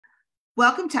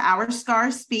Welcome to Our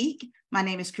Scars Speak. My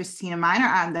name is Christina Miner.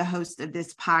 I'm the host of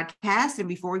this podcast. And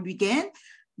before we begin,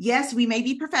 yes, we may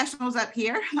be professionals up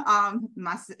here.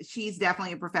 She's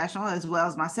definitely a professional as well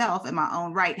as myself in my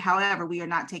own right. However, we are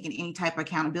not taking any type of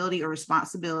accountability or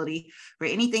responsibility for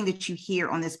anything that you hear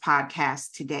on this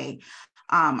podcast today.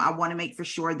 I want to make for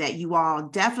sure that you all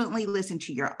definitely listen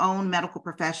to your own medical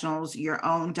professionals, your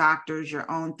own doctors,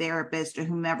 your own therapists, or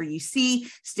whomever you see.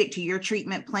 Stick to your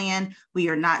treatment plan. We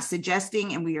are not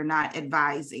suggesting and we are not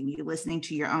advising. You're listening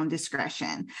to your own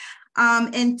discretion.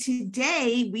 And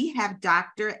today we have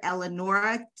Dr.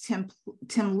 Eleonora I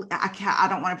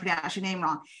don't want to pronounce your name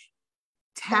wrong.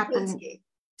 Teplinsky.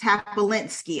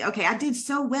 Okay, I did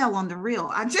so well on the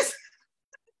reel.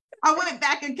 I went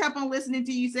back and kept on listening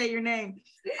to you say your name.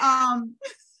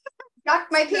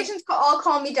 My patients all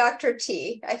call me Dr.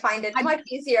 T. I find it much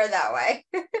easier that way.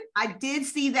 I did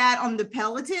see that on the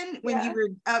Peloton when you were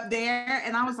up there,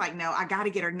 and I was like, no, I got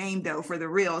to get her name though for the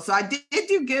reel. So I did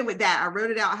do good with that. I wrote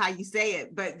it out how you say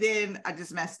it, but then I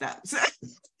just messed up. So,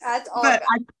 that's all. But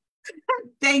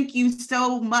thank you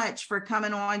so much for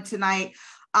coming on tonight.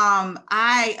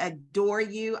 I adore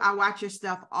you. I watch your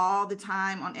stuff all the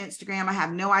time on Instagram. I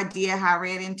have no idea how I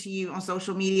ran into you on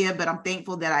social media, but I'm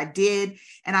thankful that I did.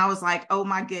 And I was like, oh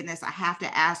my goodness, I have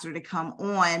to ask her to come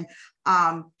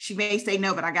on. She may say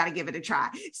no, but I got to give it a try.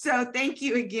 So thank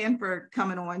you again for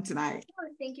coming on tonight.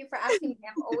 Thank you for asking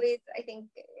me. I think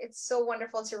it's so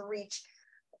wonderful to reach,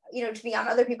 to be on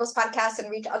other people's podcasts and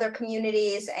reach other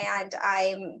communities. And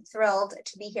I'm thrilled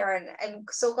to be here. And I'm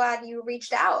so glad you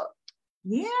reached out.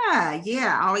 Yeah.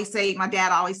 I always say, my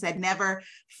dad always said never,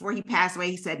 before he passed away,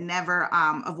 he said never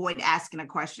avoid asking a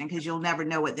question because you'll never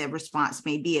know what the response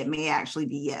may be. It may actually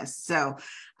be yes. So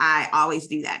I always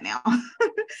do that now.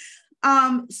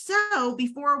 So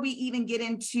before we even get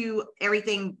into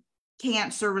everything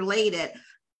cancer related,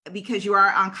 because you are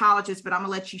an oncologist, but I'm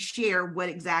gonna let you share what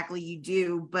exactly you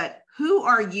do. But who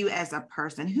are you as a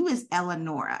person? Who is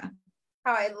Eleonora?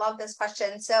 Oh, I love this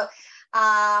question. So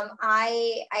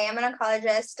I am an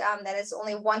oncologist. That is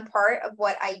only one part of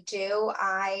what I do.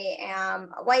 I am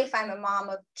a wife. I'm a mom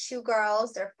of two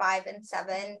girls. They're 5 and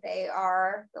 7. They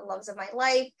are the loves of my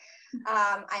life.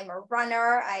 I'm a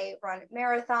runner. I run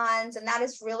marathons, and that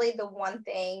is really the one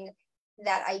thing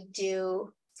that I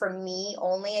do for me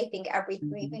only. I think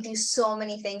we do so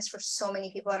many things for so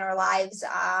many people in our lives,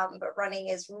 but running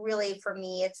is really, for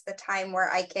me, it's the time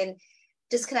where I can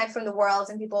disconnect from the world.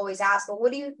 And people always ask, well,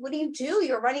 what do you do?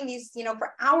 You're running these,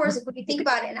 for hours. What do you think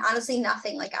about it? And honestly,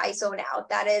 nothing. Like, I zone out.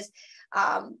 That is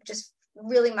just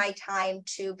really my time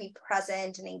to be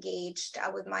present and engaged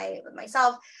with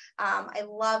myself. I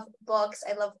love books.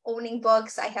 I love owning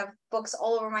books. I have books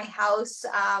all over my house.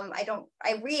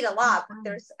 I read a lot.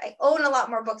 I own a lot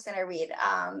more books than I read.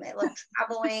 I love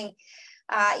traveling,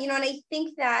 and I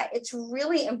think that it's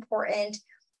really important.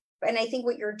 And I think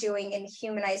what you're doing in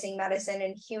humanizing medicine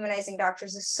and humanizing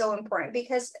doctors is so important,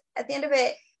 because at the end of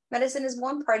it, medicine is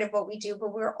one part of what we do,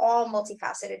 but we're all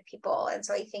multifaceted people. And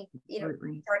so I think,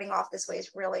 starting off this way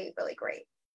is really, really great.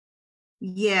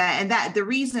 Yeah. And that the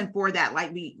reason for that,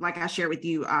 like I shared with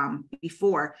you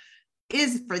before,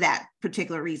 is for that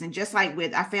particular reason. Just like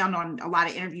I found on a lot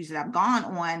of interviews that I've gone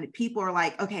on, people are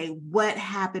like, okay, what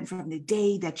happened from the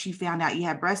day that you found out you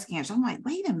had breast cancer? I'm like,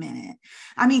 wait a minute.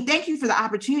 I mean, thank you for the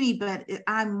opportunity, but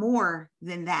I'm more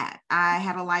than that. I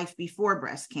had a life before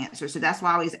breast cancer. So that's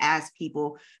why I always ask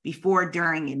people before,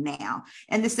 during, and now.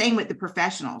 And the same with the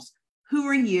professionals. Who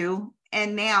are you?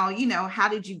 And now, how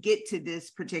did you get to this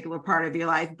particular part of your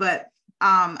life? But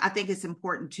I think it's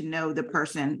important to know the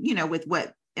person, with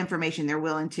what information they're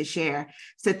willing to share.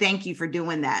 So thank you for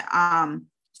doing that.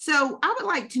 So I would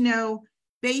like to know,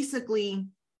 basically,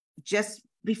 just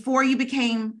before you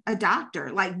became a doctor,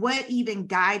 like what even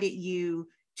guided you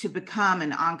to become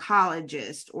an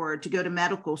oncologist or to go to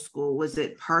medical school? Was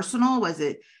it personal? Was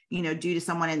it, due to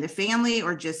someone in the family,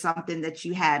 or just something that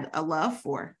you had a love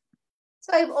for?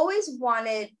 So I've always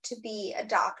wanted to be a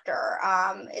doctor.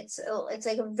 It's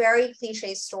like a very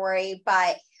cliche story,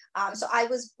 but so I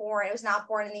was not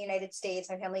born in the United States.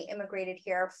 My family immigrated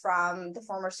here from the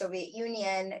former Soviet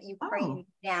Union, Ukraine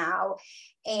now.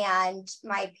 And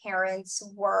my parents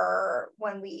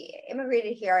when we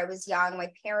immigrated here, I was young.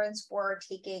 My parents were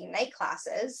taking night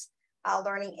classes,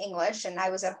 learning English. And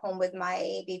I was at home with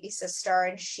my baby sister,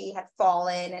 and she had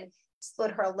fallen and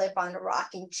split her lip on a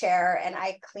rocking chair, and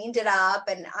I cleaned it up.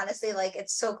 And honestly, like,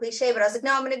 it's so cliche, but I was like,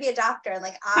 no, I'm going to be a doctor. And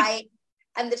like,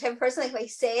 I'm the type of person, like, if I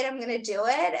say it, I'm going to do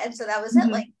it. And so that was it.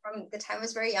 Like, from the time I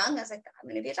was very young, I was like, I'm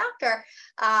going to be a doctor.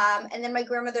 And then my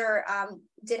grandmother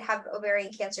did have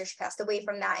ovarian cancer. She passed away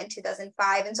from that in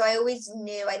 2005. And so I always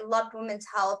knew I loved women's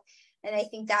health. And I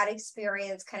think that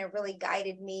experience kind of really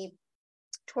guided me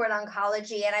toward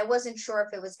oncology. And I wasn't sure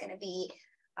if it was going to be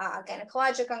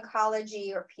gynecologic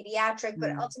oncology or pediatric,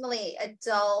 but ultimately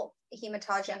adult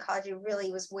hematology oncology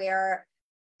really was where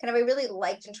kind of I really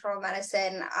liked internal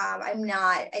medicine. I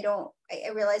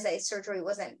realized that surgery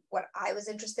wasn't what I was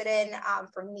interested in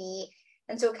for me.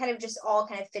 And so it kind of just all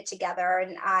kind of fit together.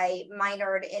 And I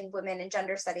minored in women and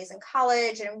gender studies in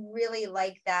college, and I really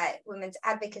like that women's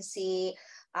advocacy.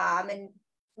 And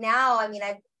now, I mean,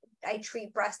 I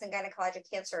treat breast and gynecologic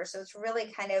cancer. So it's really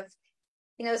kind of,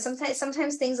 you know,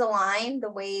 sometimes things align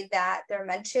the way that they're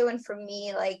meant to. And for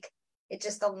me, like, it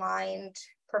just aligned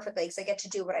perfectly because I get to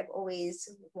do what I've always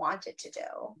wanted to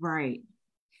do. Right.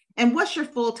 And what's your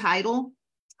full title?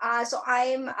 So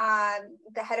I'm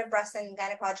the head of breast and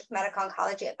gynecologic medical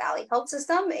oncology at Valley Health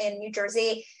System in New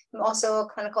Jersey. I'm also a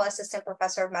clinical assistant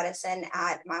professor of medicine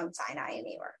at Mount Sinai in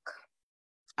New York.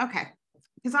 Okay.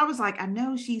 Because I was like, I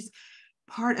know she's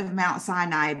part of Mount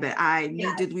Sinai, but I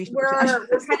did research.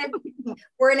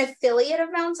 We're an affiliate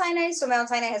of Mount Sinai. So Mount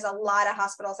Sinai has a lot of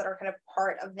hospitals that are kind of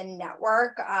part of the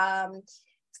network.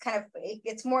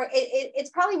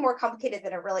 It's probably more complicated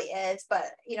than it really is, but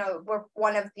you know, we're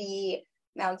one of the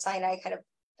Mount Sinai kind of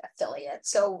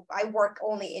affiliates. So I work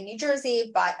only in New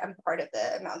Jersey, but I'm part of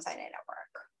the Mount Sinai network.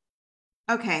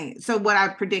 Okay, so what I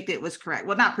predicted was correct.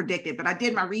 Well, not predicted, but I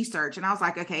did my research and I was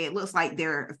like, okay, it looks like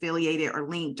they're affiliated or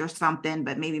linked or something,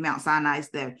 but maybe Mount Sinai is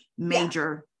the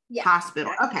major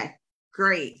hospital. Okay,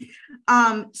 great.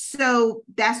 So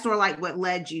that's sort of like what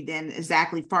led you then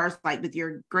exactly far as like with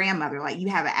your grandmother, like you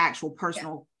have an actual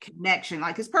personal connection,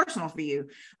 like it's personal for you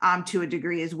to a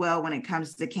degree as well when it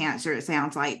comes to cancer, it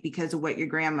sounds like, because of what your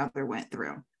grandmother went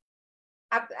through.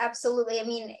 Absolutely. I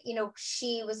mean, you know,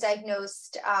 she was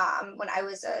diagnosed when I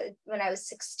was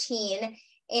 16, and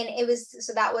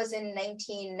that was in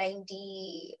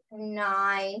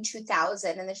 1999,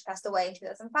 2000, and then she passed away in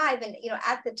 2005. And, you know,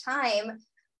 at the time,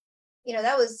 you know,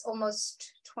 that was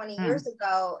almost 20 years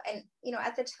ago. And, you know,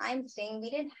 at the time we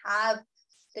didn't have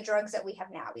the drugs that we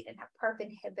have now. We didn't have PARP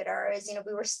inhibitors. You know,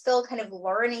 we were still kind of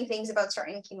learning things about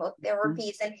certain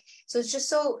chemotherapies. And so it's just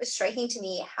so striking to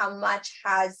me how much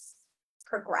has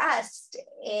progressed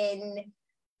in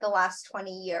the last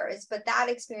 20 years. But that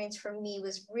experience for me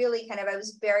was really kind of, I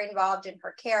was very involved in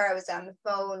her care. I was on the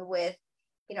phone with,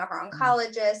 you know, her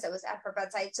oncologist. I was at her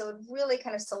bedside. So it really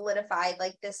kind of solidified,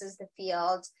 like, this is the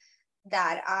field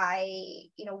that I,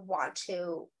 you know, want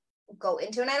to go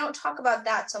into. And I don't talk about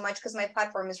that so much because my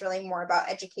platform is really more about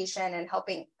education and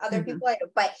helping other people.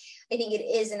 But I think it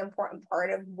is an important part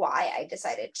of why I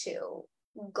decided to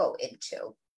go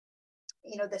into,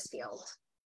 you know, this field.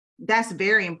 That's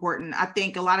very important. I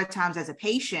think a lot of times as a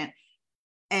patient,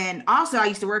 and also I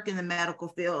used to work in the medical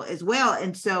field as well.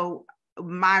 And so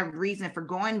my reason for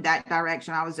going that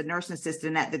direction, I was a nursing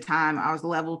assistant at the time. I was a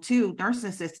level 2 nursing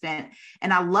assistant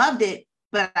and I loved it.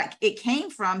 But it came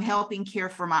from helping care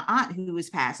for my aunt who was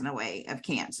passing away of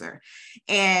cancer.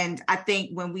 And I think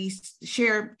when we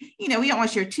share, you know, we don't want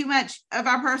to share too much of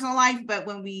our personal life, but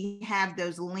when we have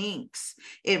those links,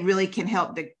 it really can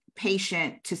help the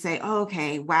patient to say, oh,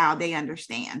 okay, wow, they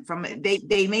understand.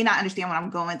 They may not understand what I'm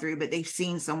going through, but they've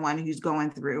seen someone who's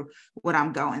going through what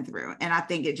I'm going through. And I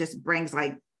think it just brings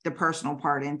like the personal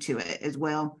part into it as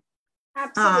well.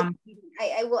 Absolutely.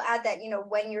 I will add that, you know,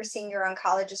 when you're seeing your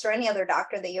oncologist or any other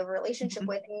doctor that you have a relationship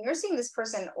with, and you're seeing this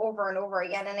person over and over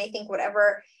again. And I think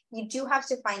whatever you do have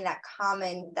to find that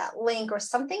common, that link or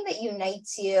something that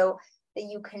unites you, that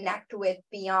you connect with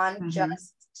beyond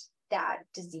just that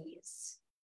disease.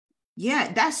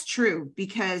 Yeah, that's true.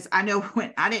 Because I know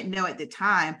when I didn't know at the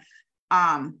time,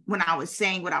 when I was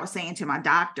saying what I was saying to my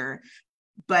doctor,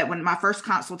 but when my first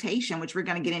consultation, which we're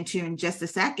going to get into in just a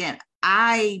second,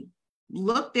 I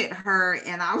looked at her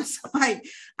and I was like,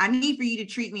 I need for you to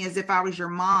treat me as if I was your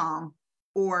mom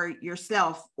or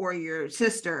yourself or your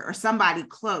sister or somebody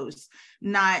close,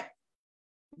 not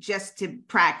just to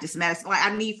practice medicine. Like,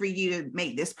 I need for you to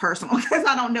make this personal because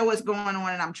I don't know what's going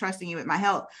on and I'm trusting you with my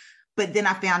health. But then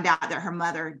I found out that her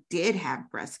mother did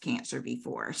have breast cancer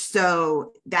before.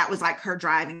 So that was like her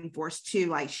driving force too.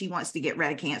 Like, she wants to get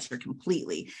rid of cancer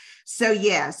completely. So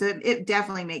yeah, so it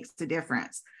definitely makes a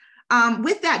difference.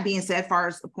 With that being said, as far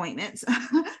as appointments,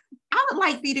 I would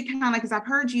like for you to kind of, because I've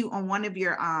heard you on one of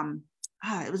your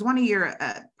it was one of your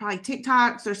probably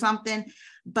TikToks or something,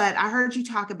 but I heard you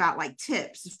talk about like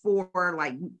tips for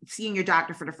like seeing your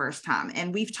doctor for the first time.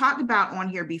 And we've talked about on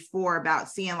here before about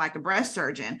seeing like a breast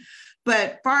surgeon,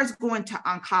 but as far as going to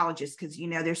oncologists, because, you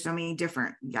know, there's so many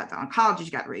different, you got the oncologist,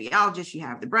 you got the radiologist, you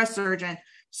have the breast surgeon.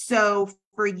 So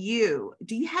for you,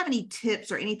 do you have any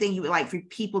tips or anything you would like for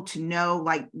people to know,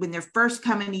 like when they're first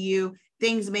coming to you,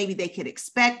 things maybe they could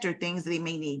expect or things they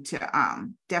may need to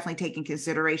definitely take in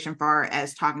consideration far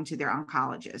as talking to their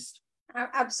oncologist?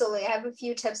 Absolutely. I have a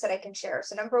few tips that I can share.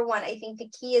 So number one, I think the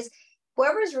key is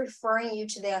whoever is referring you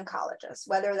to the oncologist,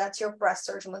 whether that's your breast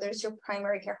surgeon, whether it's your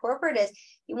primary care, whoever it is,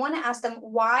 you want to ask them,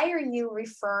 why are you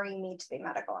referring me to the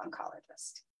medical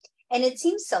oncologist? And it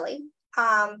seems silly,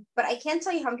 but I can't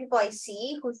tell you how many people I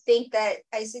see who think that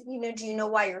I said, you know, do you know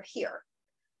why you're here?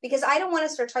 Because I don't want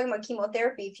to start talking about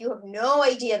chemotherapy if you have no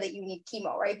idea that you need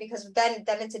chemo, right? Because then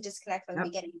it's a disconnect from the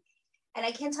beginning. And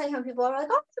I can't tell you how people are like,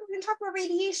 oh, we're going to talk about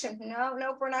radiation.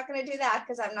 No, we're not going to do that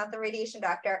because I'm not the radiation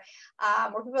doctor.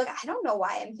 Where people are like, I don't know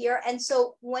why I'm here. And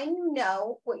so when you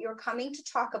know what you're coming to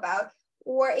talk about,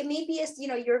 or it may be, you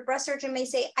know, your breast surgeon may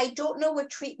say, I don't know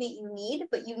what treatment you need,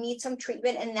 but you need some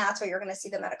treatment. And that's where you're going to see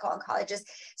the medical oncologist.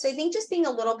 So I think just being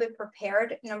a little bit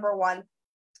prepared, number one.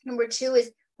 Number two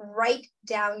is write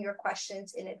down your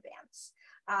questions in advance.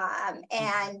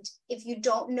 And if you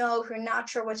don't know, if you're not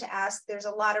sure what to ask, there's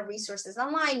a lot of resources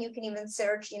online. You can even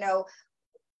search, you know,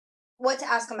 what to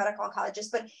ask a medical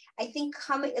oncologist. But I think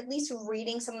at least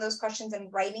reading some of those questions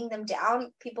and writing them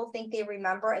down, people think they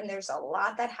remember, and there's a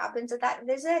lot that happens at that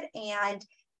visit, and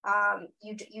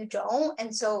you don't.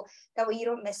 And so that way you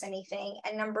don't miss anything.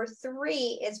 And number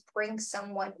three is bring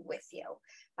someone with you.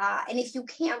 And if you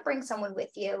can't bring someone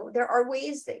with you, there are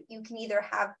ways that you can either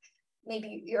have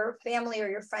maybe your family or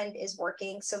your friend is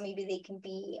working, so maybe they can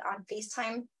be on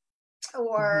FaceTime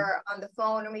or on the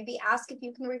phone, or maybe ask if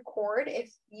you can record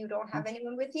if you don't have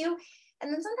anyone with you.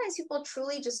 And then sometimes people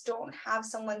truly just don't have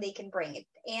someone they can bring it.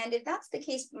 And if that's the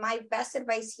case, my best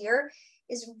advice here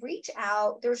is reach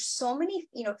out. There's so many,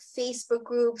 you know, Facebook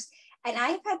groups. And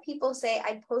I've had people say,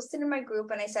 I posted in my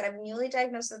group and I said, I'm newly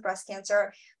diagnosed with breast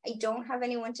cancer. I don't have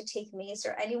anyone to take me. Is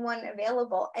there anyone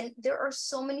available? And there are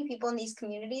so many people in these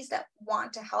communities that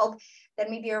want to help, that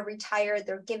maybe are retired,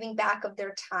 they're giving back of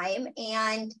their time.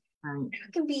 And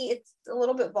it can be, it's a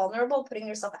little bit vulnerable putting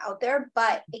yourself out there,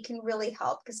 but it can really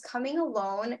help, because coming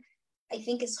alone, I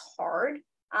think, is hard.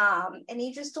 And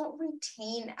you just don't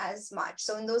retain as much.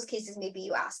 So in those cases, maybe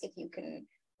you ask if you can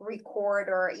record,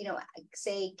 or, you know,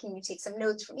 say, can you take some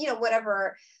notes from, you know,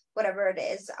 whatever it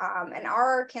is. And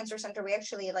our cancer center, we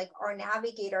actually, like, our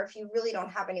navigator, if you really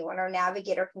don't have anyone, our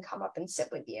navigator can come up and sit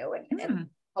with you and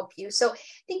help you. So I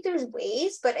think there's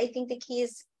ways, but I think the key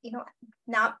is, you know,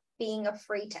 not being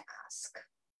afraid to ask.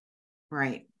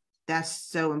 Right. That's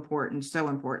so important. So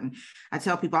important. I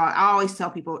always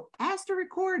tell people, ask to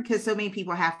record, because so many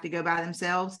people have to go by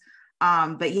themselves.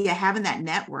 But yeah, having that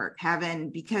network,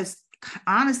 because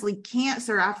honestly,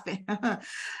 cancer, I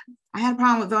had a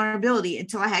problem with vulnerability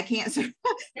until I had cancer.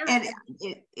 And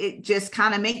it just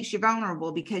kind of makes you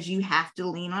vulnerable, because you have to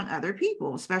lean on other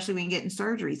people, especially when you're getting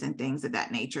surgeries and things of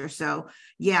that nature. So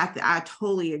yeah, I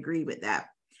totally agree with that.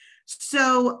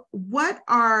 So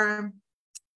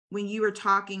when you were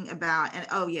talking about, and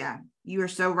oh yeah, you are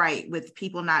so right with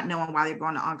people not knowing why they're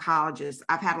going to oncologists.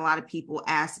 I've had a lot of people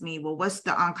ask me, well, what's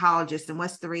the oncologist and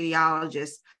what's the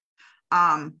radiologist?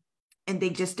 And they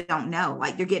just don't know,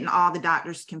 like they're getting all the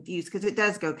doctors confused, because it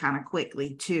does go kind of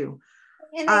quickly too.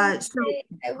 And I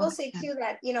will say too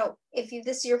that, you know, if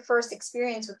this is your first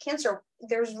experience with cancer,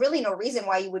 there's really no reason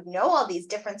why you would know all these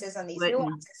differences and these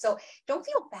nuances. So don't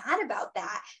feel bad about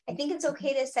that. I think it's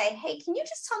okay to say, hey, can you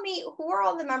just tell me who are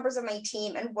all the members of my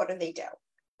team and what do they do?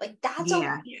 Like, that's okay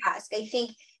to ask. I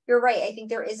think you're right. I think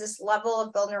there is this level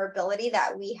of vulnerability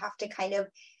that we have to kind of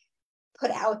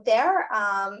put out there.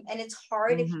 And it's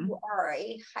hard if you are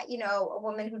a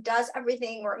woman who does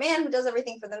everything, or a man who does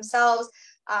everything for themselves.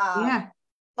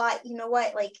 But you know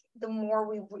what, like, the more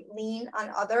we lean on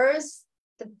others,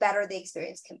 the better the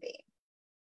experience can be.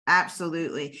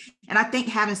 Absolutely. And I think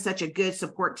having such a good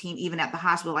support team, even at the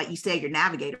hospital, like you said, your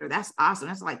navigator, that's awesome.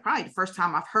 That's like probably the first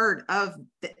time I've heard of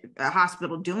a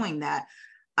hospital doing that.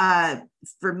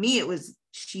 For me, it was,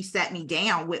 she sat me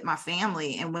down with my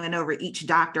family and went over each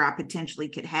doctor I potentially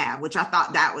could have, which I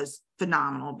thought that was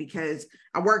phenomenal, because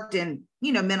I worked in,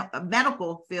 you know,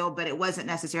 medical field, but it wasn't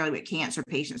necessarily with cancer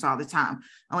patients all the time,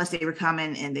 unless they were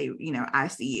coming and they, you know,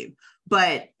 ICU.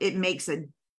 But it makes a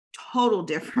total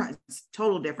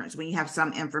difference when you have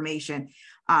some information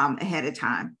ahead of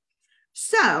time.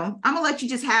 So I'm gonna let you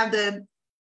just have the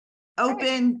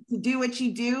open to do what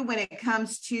you do when it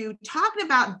comes to talking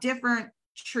about different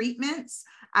treatments.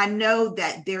 I know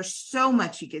that there's so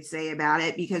much you could say about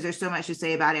it because there's so much to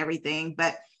say about everything,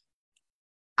 but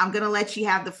I'm going to let you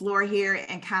have the floor here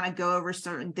and kind of go over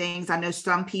certain things. I know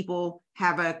some people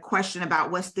have a question about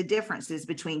what's the differences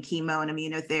between chemo and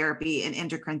immunotherapy and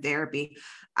endocrine therapy.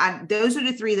 Those are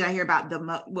the three that I hear about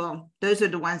those are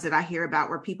the ones that I hear about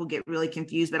where people get really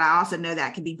confused, but I also know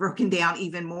that can be broken down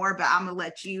even more, but I'm going to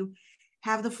let you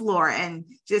have the floor and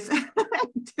just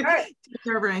take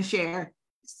over and share.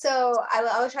 So I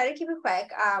will try to keep it quick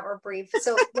or brief.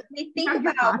 So when we think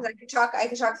about, because I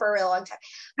could talk for a really long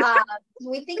time.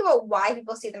 When we think about why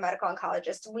people see the medical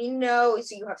oncologist, we know,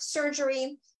 so you have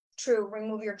surgery to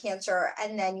remove your cancer,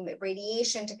 and then you make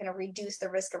radiation to kind of reduce the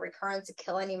risk of recurrence and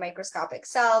kill any microscopic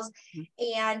cells.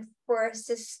 And for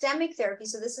systemic therapy,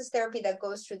 so this is therapy that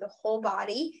goes through the whole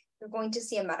body, you're going to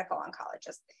see a medical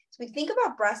oncologist. So we think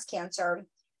about breast cancer,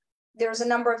 there's a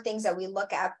number of things that we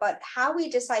look at, but how we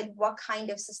decide what kind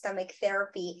of systemic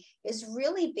therapy is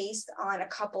really based on a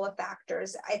couple of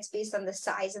factors. It's based on the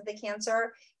size of the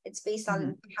cancer. It's based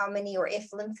on how many, or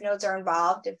if lymph nodes are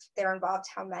involved, if they're involved,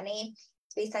 how many.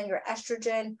 It's based on your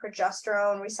estrogen,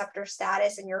 progesterone receptor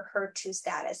status, and your HER2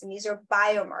 status. And these are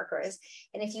biomarkers.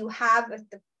 And if you have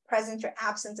the presence or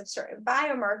absence of certain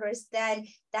biomarkers, then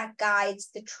that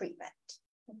guides the treatment.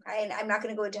 Okay, and I'm not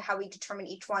going to go into how we determine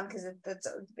each one because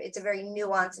it's a very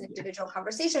nuanced and individual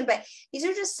conversation, but these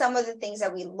are just some of the things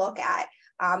that we look at.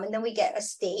 And then we get a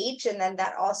stage, and then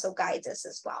that also guides us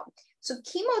as well. So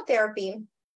chemotherapy,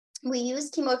 we use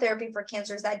chemotherapy for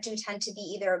cancers that do tend to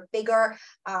be either bigger,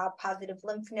 positive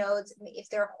lymph nodes. If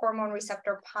they're hormone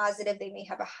receptor positive, they may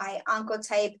have a high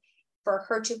oncotype. For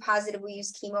HER2 positive, we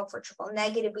use chemo. For triple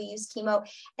negative, we use chemo.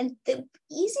 And the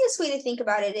easiest way to think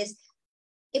about it is,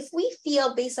 if we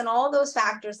feel based on all those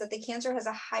factors that the cancer has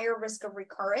a higher risk of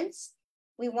recurrence,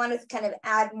 we want to kind of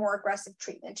add more aggressive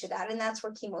treatment to that. And that's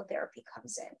where chemotherapy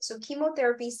comes in. So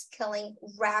chemotherapy is killing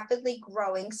rapidly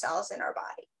growing cells in our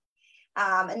body.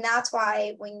 And that's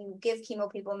why when you give chemo,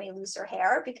 people may lose their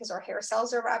hair because our hair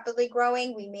cells are rapidly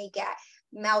growing. We may get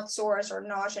mouth sores or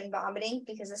nausea and vomiting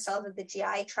because the cells of the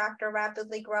GI tract are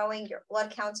rapidly growing. Your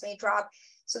blood counts may drop.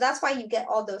 So that's why you get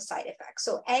all those side effects.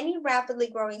 So any rapidly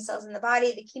growing cells in the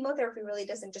body, the chemotherapy really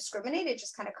doesn't discriminate. It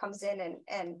just kind of comes in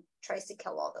and tries to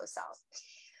kill all those cells.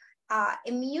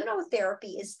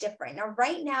 Immunotherapy is different. Now,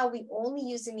 right now, we only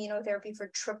use immunotherapy for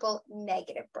triple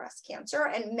negative breast cancer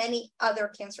and many other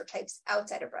cancer types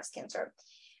outside of breast cancer.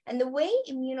 And the way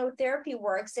immunotherapy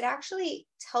works, it actually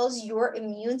tells your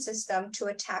immune system to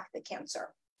attack the cancer.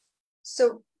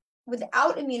 So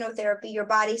without immunotherapy, your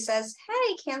body says,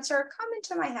 hey, cancer, come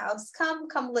into my house,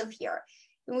 come live here.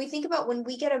 When we think about when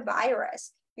we get a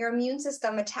virus, your immune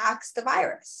system attacks the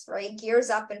virus, right? Gears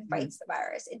up and fights the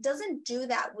virus. It doesn't do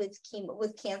that with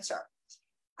cancer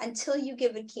until you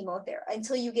give it chemotherapy,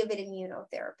 until you give it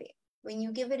immunotherapy. When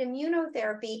you give it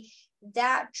immunotherapy,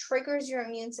 that triggers your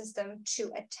immune system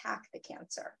to attack the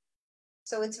cancer.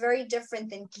 So it's very different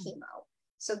than chemo.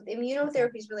 So the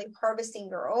immunotherapy is really harvesting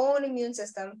your own immune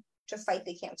system to fight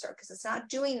the cancer because it's not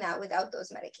doing that without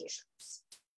those medications.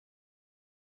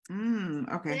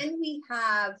 Okay. Then we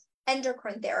have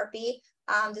endocrine therapy.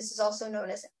 This is also known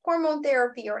as hormone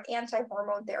therapy or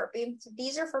anti-hormone therapy. So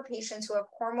these are for patients who have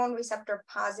hormone receptor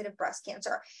positive breast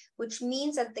cancer, which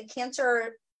means that the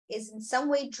cancer is in some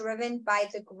way driven by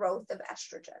the growth of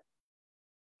estrogen.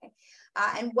 Okay.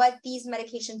 And what these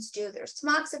medications do, there's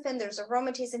tamoxifen, there's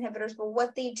aromatase inhibitors, but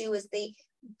what they do is they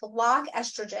block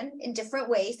estrogen in different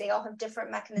ways. They all have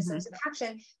different mechanisms of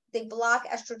action. They block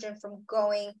estrogen from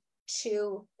going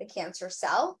to the cancer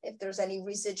cell, if there's any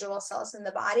residual cells in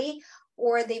the body,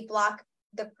 or they block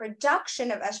the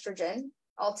production of estrogen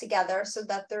altogether so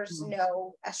that there's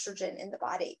no estrogen in the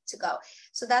body to go.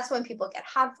 So that's when people get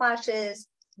hot flashes,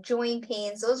 joint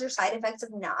pains. Those are side effects of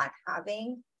not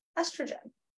having estrogen.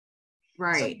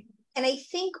 Right. So, and I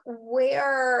think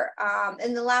where,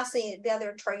 and the last thing, the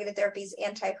other targeted therapy is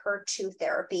anti-HER2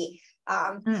 therapy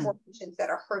for patients that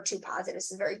are HER2 positive.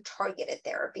 This is very targeted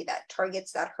therapy that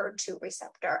targets that HER2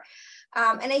 receptor.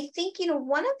 And I think,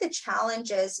 one of the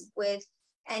challenges with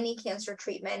any cancer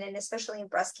treatment, and especially in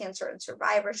breast cancer and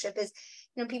survivorship, is,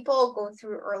 people go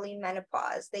through early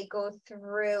menopause. They go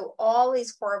through all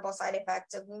these horrible side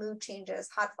effects of mood changes,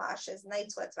 hot flashes,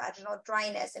 night sweats, vaginal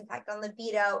dryness, impact on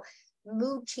libido,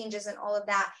 mood changes, and all of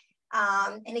that.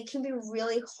 And it can be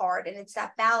really hard. And it's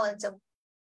that balance of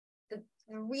the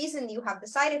reason you have the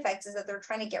side effects is that they're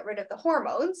trying to get rid of the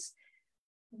hormones.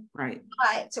 Right.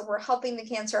 But so we're helping the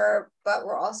cancer, but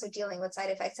we're also dealing with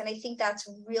side effects. And I think that's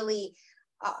really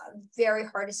very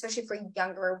hard, especially for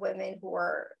younger women who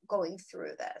are going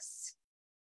through this.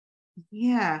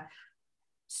 Yeah.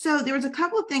 So there was a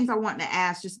couple of things I wanted to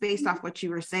ask just based off what you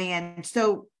were saying.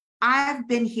 So I've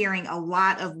been hearing a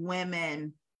lot of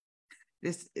women,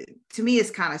 this to me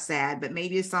is kind of sad, but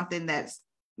maybe it's something that's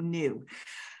new.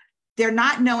 They're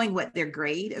not knowing what their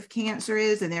grade of cancer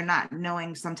is, and they're not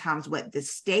knowing sometimes what the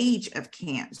stage of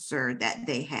cancer that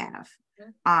they have.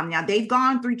 Now they've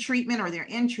gone through treatment or they're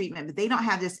in treatment, but they don't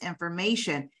have this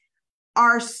information.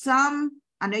 Are some,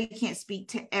 I know you can't speak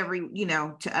to every,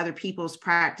 to other people's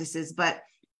practices, but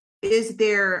is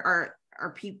there,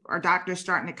 are doctors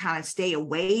starting to kind of stay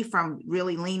away from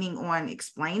really leaning on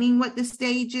explaining what the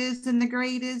stage is and the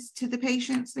grade is to the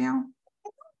patients now?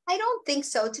 I don't think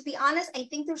so. To be honest, I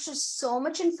think there's just so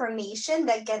much information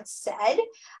that gets said.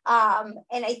 And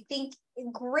I think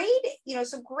grade,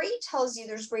 so grade tells you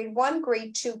there's grade 1,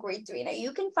 grade 2, grade 3. Now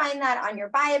you can find that on your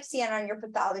biopsy and on your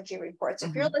pathology report. So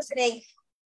if you're listening,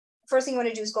 first thing you want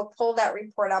to do is go pull that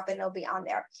report up and it'll be on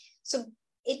there. So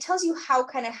it tells you how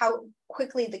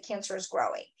quickly the cancer is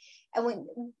growing. And when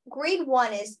grade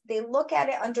 1 is, they look at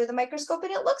it under the microscope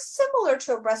and it looks similar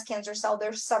to a breast cancer cell.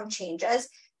 There's some changes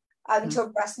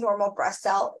to a normal breast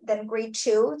cell. Then grade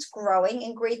 2, it's growing.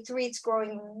 And grade 3, it's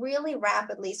growing really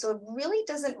rapidly. So it really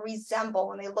doesn't resemble,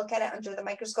 when they look at it under the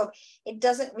microscope, it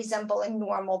doesn't resemble a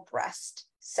normal breast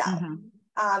cell.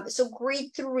 So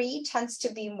grade 3 tends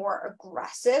to be more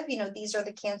aggressive. These are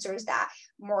the cancers that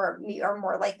are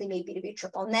more likely maybe to be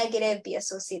triple negative, be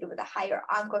associated with a higher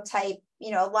oncotype.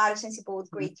 A lot of times people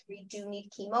with grade 3 do need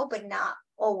chemo, but not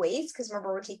always, because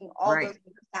remember, we're taking all those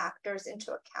factors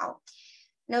into account.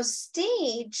 Now,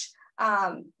 stage,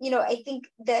 I think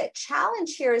the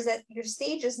challenge here is that your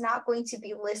stage is not going to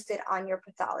be listed on your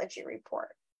pathology report.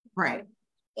 Right.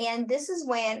 And this is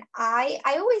when I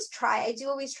do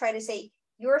always try to say,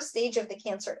 your stage of the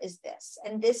cancer is this,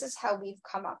 and this is how we've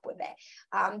come up with it.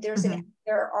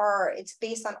 It's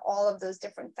based on all of those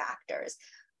different factors.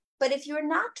 But if you're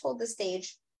not told the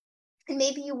stage, and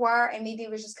maybe you were, and maybe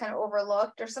it was just kind of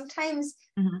overlooked, or sometimes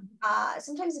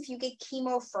if you get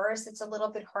chemo first, it's a little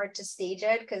bit hard to stage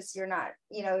it because you're not,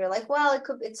 you're like, well,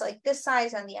 it's like this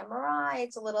size on the MRI,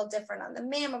 it's a little different on the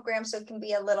mammogram, so it can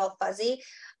be a little fuzzy.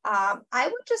 I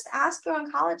would just ask your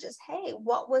oncologist, hey,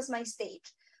 what was my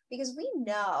stage? Because we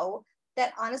know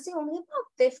that honestly, only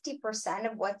about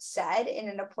 50% of what's said in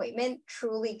an appointment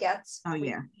truly gets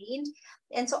retained.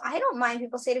 And so I don't mind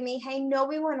people say to me, hey, no,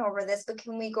 we went over this, but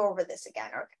can we go over this again?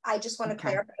 Or I just want to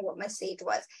clarify what my stage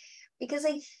was. Because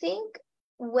I think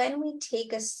when we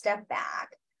take a step back,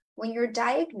 when you're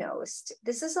diagnosed,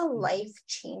 this is a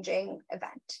life-changing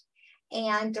event.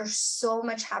 And there's so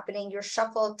much happening. You're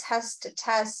shuffled test to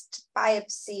test,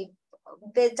 biopsy,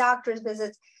 doctor's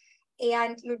visits,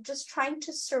 and you're just trying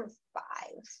to survive,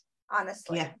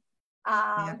 honestly.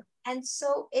 And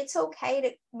so it's okay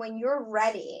to, when you're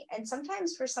ready, and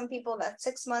sometimes for some people that's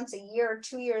 6 months, a year,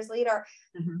 2 years later,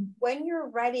 when you're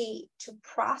ready to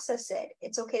process it,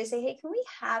 it's okay to say, hey, can we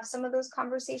have some of those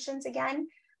conversations again?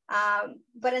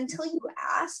 But until you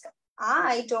ask,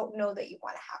 I don't know that you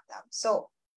want to have them. So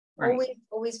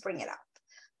always bring it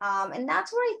up. And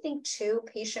that's where I think too,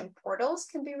 patient portals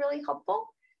can be really helpful.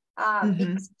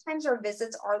 Because sometimes our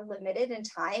visits are limited in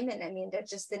time. And I mean,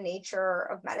 that's just the nature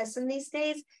of medicine these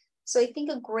days. So I think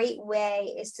a great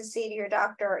way is to say to your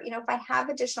doctor, if I have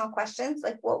additional questions,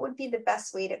 like what would be the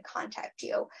best way to contact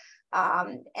you?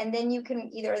 And then you can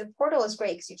the portal is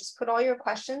great because you just put all your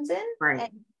questions in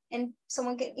and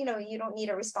someone get, you don't need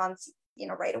a response,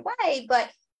 right away,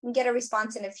 but you can get a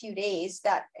response in a few days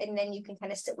and then you can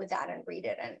kind of sit with that and read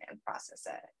it and process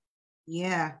it.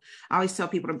 Yeah. I always tell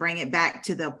people to bring it back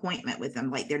to the appointment with them,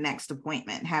 like their next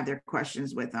appointment, and have their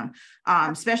questions with them,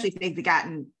 especially if they've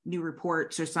gotten new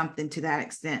reports or something to that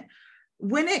extent.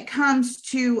 When it comes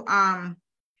to,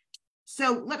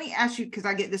 so let me ask you, because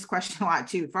I get this question a lot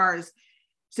too, as far as,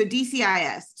 so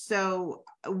DCIS. So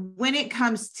when it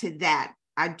comes to that,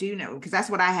 I do know, because that's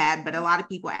what I had, but a lot of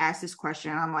people ask this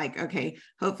question. I'm like, okay,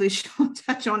 hopefully she'll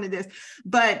touch on to this.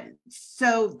 But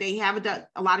so they have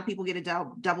a lot of people get a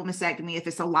double mastectomy if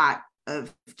it's a lot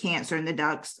of cancer in the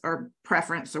ducts or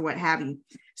preference or what have you.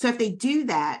 So if they do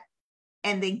that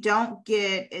and they don't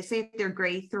get, say if they're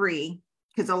grade 3,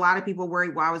 because a lot of people worry,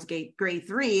 well, I was grade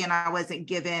 3 and I wasn't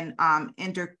given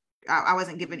I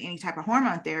wasn't given any type of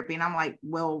hormone therapy. And I'm like,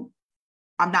 well,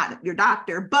 I'm not your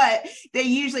doctor, but they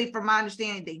usually, from my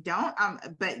understanding, they don't,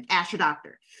 but ask your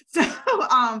doctor. So,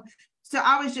 so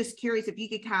I was just curious if you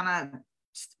could kind of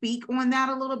speak on that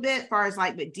a little bit, as far as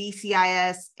like with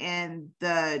DCIS and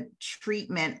the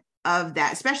treatment of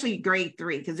that, especially grade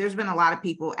 3, because there's been a lot of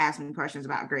people asking questions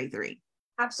about grade 3.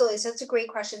 Absolutely. So it's a great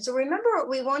question. So remember,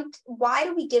 why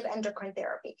do we give endocrine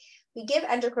therapy? We give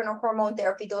endocrine or hormone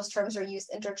therapy, those terms are used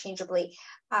interchangeably,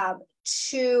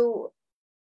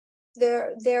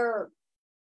 they're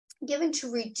given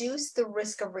to reduce the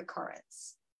risk of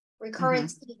recurrence.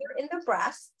 Recurrence either in the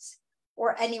breasts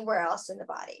or anywhere else in the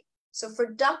body. So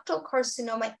for ductal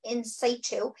carcinoma in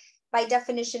situ, by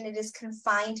definition, it is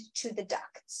confined to the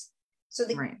ducts. So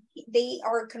they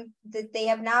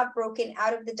have not broken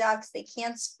out of the ducts. They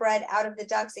can't spread out of the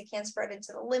ducts. They can't spread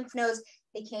into the lymph nodes.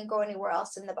 They can't go anywhere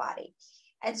else in the body.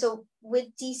 And so with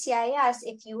DCIS,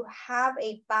 if you have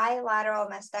a bilateral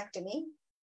mastectomy,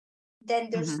 then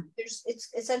it's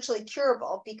essentially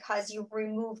curable because you've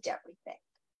removed everything.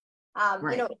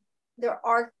 You know, there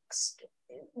are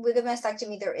with a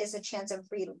mastectomy, there is a chance of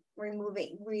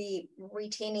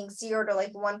retaining 0 to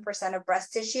like 1% of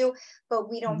breast tissue, but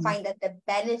we don't find that the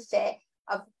benefit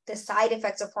of the side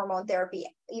effects of hormone therapy,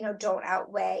 you know, don't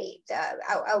outweigh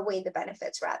the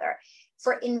benefits rather.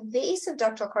 For invasive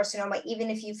ductal carcinoma, even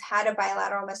if you've had a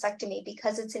bilateral mastectomy,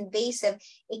 because it's invasive,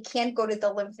 it can't go to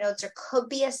the lymph nodes. There could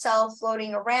be a cell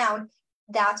floating around.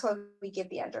 That's why we give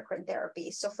the endocrine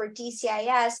therapy. So for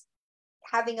DCIS,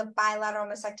 having a bilateral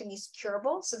mastectomy is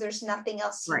curable. So there's nothing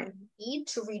else you need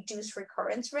to reduce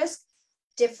recurrence risk,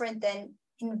 different than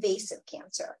invasive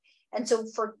cancer. And so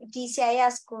for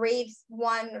DCIS, grade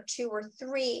 1 or 2 or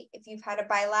 3, if you've had a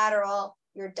bilateral,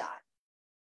 you're done.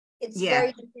 It's very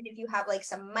different if you have like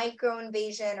some micro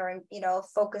invasion or, you know,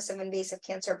 focus of invasive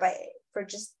cancer, but for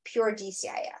just pure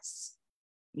DCIS.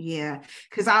 Yeah,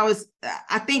 because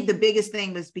I think the biggest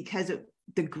thing was because of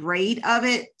the grade of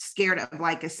it, scared of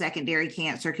like a secondary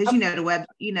cancer, because you know the web,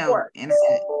 you know, and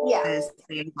says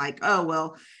things like, oh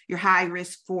well, you're high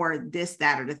risk for this,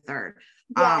 that, or the third.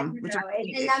 Which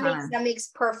that makes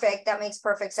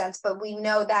perfect sense. But we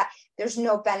know that there's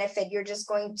no benefit. You're just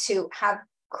going to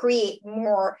create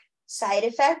more side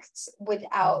effects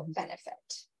without benefit.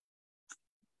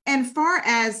 And far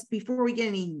as before we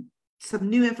get some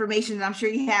new information that I'm sure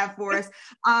you have for us,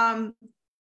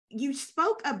 you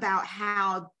spoke about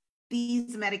how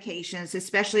these medications,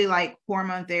 especially like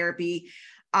hormone therapy,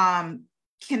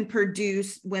 can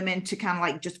produce women to kind of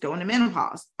like just go into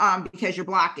menopause because you're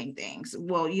blocking things.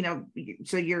 Well, you know,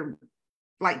 so you're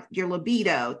like your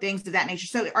libido, things of that nature.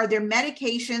 So are there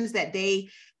medications that they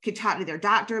could talk to their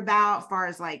doctor about as far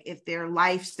as like if their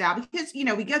lifestyle, because, you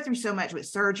know, we go through so much with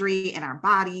surgery in our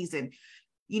bodies and,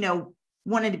 you know,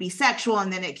 wanting to be sexual,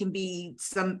 and then it can be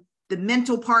the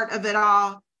mental part of it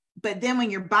all. But then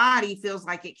when your body feels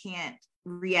like it can't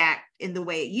react in the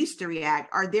way it used to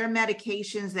react, are there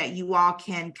medications that you all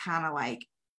can kind of like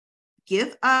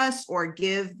give us or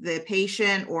give the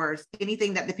patient, or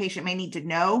anything that the patient may need to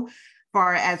know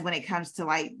far as when it comes to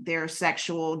like their sex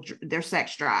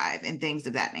drive and things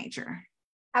of that nature?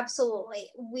 Absolutely.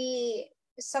 We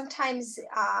sometimes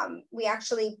we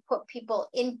actually put people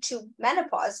into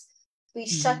menopause. We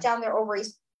shut down their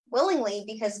ovaries willingly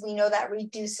because we know that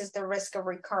reduces the risk of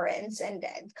recurrence, and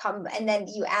then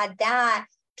you add that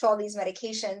to all these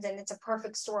medications, and it's a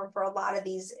perfect storm for a lot of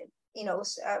these, you know,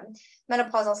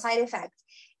 menopausal side effects.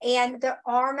 And there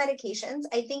are medications.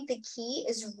 I think the key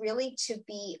is really to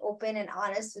be open and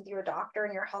honest with your doctor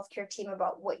and your healthcare team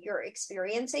about what you're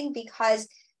experiencing, because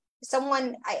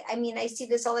I see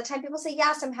this all the time. People say,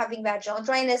 yes, I'm having vaginal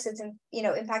dryness. It's, you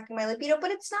know, impacting my libido,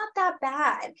 but it's not that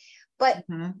bad. But,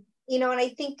 you know, and I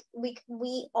think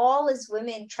we all as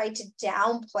women try to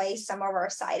downplay some of our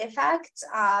side effects.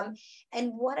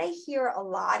 And what I hear a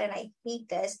lot, and I hate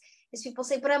this, is people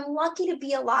say, but I'm lucky to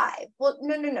be alive. Well,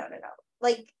 no.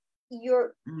 Like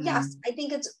yes, I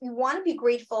think you want to be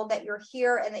grateful that you're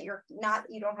here and that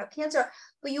you don't have cancer,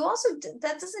 but you also,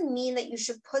 that doesn't mean that you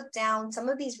should put down some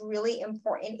of these really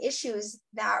important issues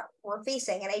that we're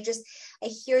facing. And I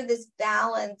hear this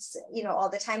balance, you know, all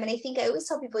the time. And I think I always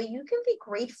tell people, you can be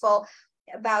grateful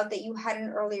about that you had an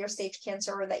earlier stage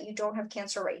cancer, or that you don't have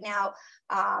cancer right now.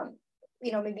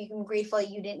 You know, maybe you can be grateful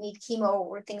you didn't need chemo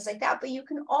or things like that, but you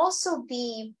can also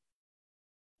be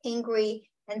angry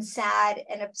and sad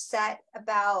and upset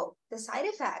about the side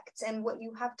effects and what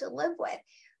you have to live with.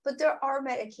 But there are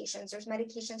medications. There's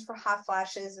medications for hot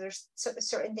flashes. There's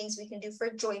certain things we can do for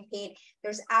joint pain.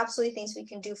 There's absolutely things we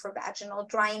can do for vaginal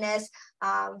dryness.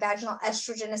 Vaginal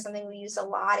estrogen is something we use a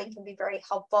lot and can be very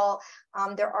helpful.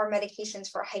 There are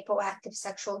medications for hypoactive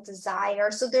sexual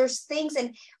desire. So there's things,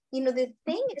 and you know, the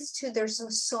thing is too, there's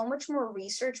so much more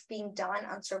research being done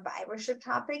on survivorship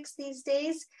topics these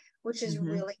days, which is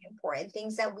really important.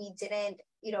 Things that we didn't,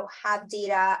 you know, have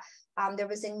data. There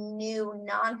was a new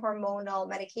non-hormonal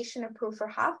medication approved for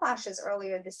hot flashes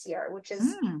earlier this year, which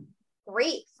is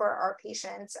great for our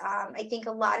patients. I think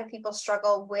a lot of people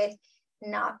struggle with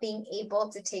not being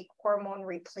able to take hormone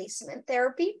replacement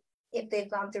therapy if they've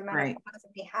gone through menopause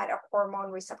and they had a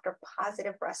hormone receptor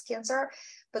positive breast cancer.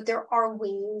 But there are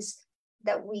ways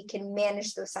that we can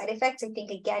manage those side effects. I think,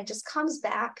 again, just comes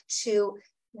back to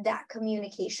that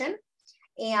communication.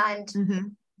 And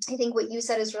I think what you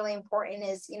said is really important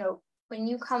is, you know, when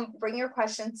you come, bring your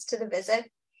questions to the visit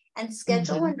and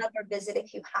schedule another visit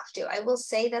if you have to. I will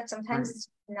say that sometimes it's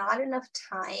not enough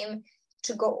time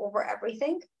to go over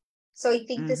everything. So I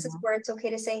think this is where it's okay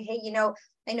to say, hey, you know,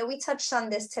 I know we touched on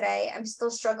this today. I'm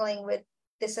still struggling with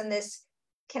this and this.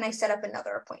 Can I set up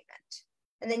another appointment?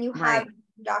 And then you have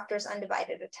doctor's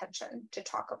undivided attention to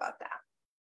talk about that.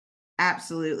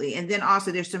 Absolutely. And then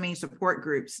also there's so many support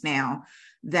groups now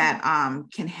that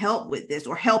can help with this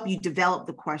or help you develop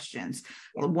the questions.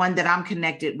 The one that I'm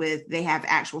connected with, they have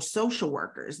actual social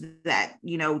workers that,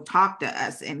 you know, talk to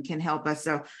us and can help us.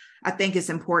 So I think it's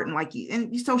important, like you,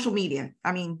 and social media.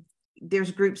 I mean,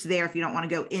 there's groups there if you don't want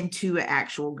to go into an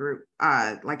actual group,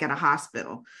 like at a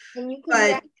hospital. And you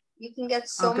can get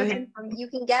so much, you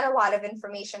can get a lot of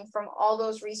information from all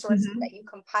those resources that you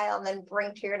compile and then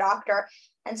bring to your doctor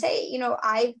and say, you know,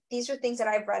 these are things that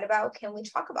I've read about. Can we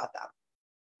talk about them?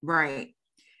 Right.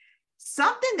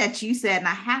 Something that you said, and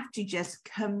I have to just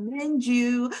commend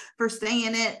you for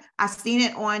saying it. I seen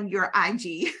it on your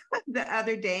IG the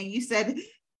other day. You said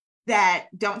that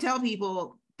don't tell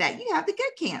people that you have the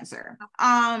good cancer.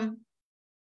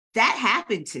 That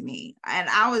happened to me. And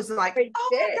I was like, oh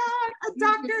my God, a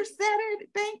doctor said it.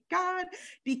 Thank God.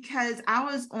 Because I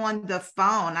was on the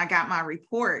phone. I got my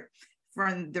report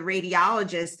from the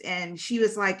radiologist and she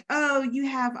was like, oh, you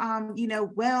have, you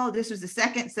know, well, this was the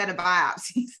second set of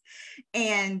biopsies.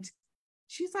 And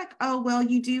she's like, oh, well,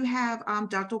 you do have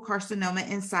ductal carcinoma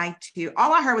in situ.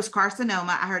 All I heard was carcinoma.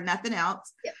 I heard nothing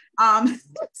else. Yep.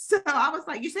 So I was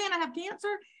like, you're saying I have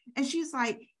cancer? And she's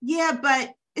like, yeah,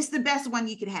 but it's the best one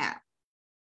you could have.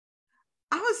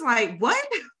 I was like, what?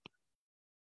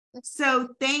 So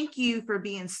thank you for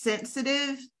being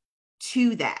sensitive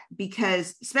to that,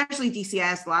 because especially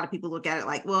DCS, a lot of people look at it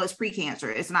like, well, it's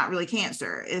precancer. It's not really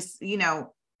cancer. It's, you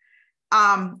know,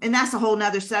 and that's a whole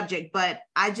nother subject, but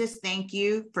I just thank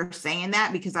you for saying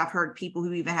that, because I've heard people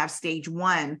who even have stage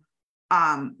 1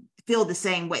 feel the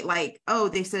same way. Like, oh,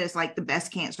 they said it's like the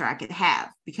best cancer I could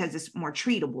have because it's more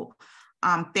treatable.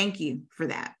 Thank you for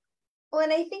that. Well,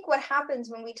 and I think what happens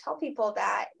when we tell people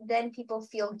that, then people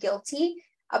feel guilty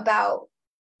about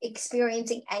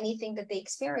experiencing anything that they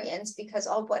experience because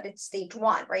but it's stage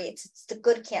 1, right? It's the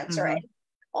good cancer. And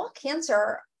all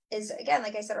cancer is, again,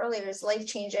 like I said earlier, is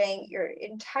life-changing. Your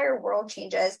entire world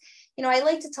changes. You know, I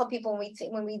like to tell people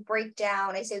when we break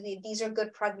down, I say these are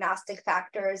good prognostic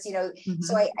factors, you know.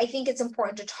 So I think it's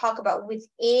important to talk about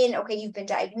within, okay, you've been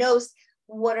diagnosed,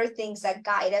 what are things that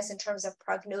guide us in terms of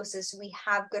prognosis? We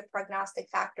have good prognostic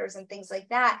factors and things like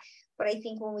that. But I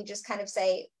think when we just kind of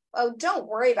say, oh, don't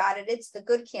worry about it, it's the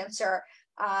good cancer,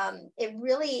 it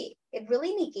really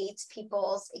negates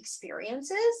people's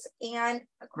experiences and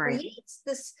creates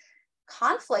this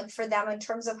conflict for them in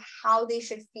terms of how they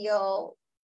should feel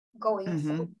going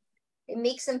forward. It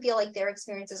makes them feel like their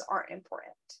experiences aren't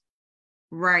important.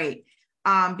 Right.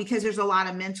 Because there's a lot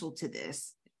of mental to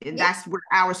this. And that's where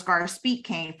our scars speak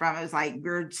came from. It was like,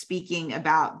 we're speaking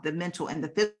about the mental and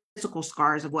the physical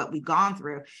scars of what we've gone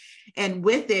through. And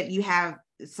with it, you have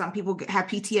some people have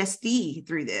PTSD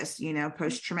through this, you know,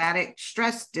 post-traumatic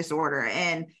stress disorder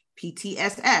and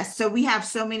PTSS. So we have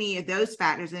so many of those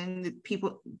factors, and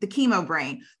the chemo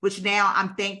brain, which now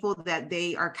I'm thankful that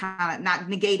they are kind of not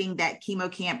negating that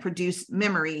chemo can't produce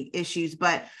memory issues,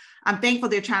 but I'm thankful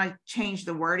they're trying to change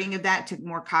the wording of that to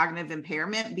more cognitive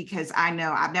impairment, because I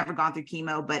know I've never gone through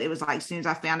chemo, but it was like, as soon as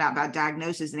I found out about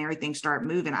diagnosis and everything started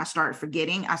moving, I started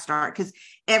forgetting. Because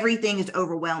everything is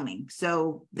overwhelming.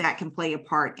 So that can play a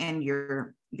part in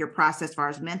your process as far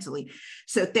as mentally.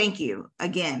 So thank you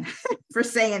again for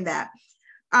saying that.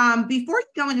 Before you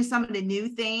go into some of the new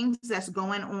things that's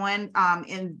going on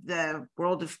in the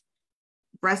world of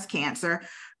breast cancer,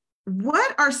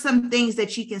 what are some things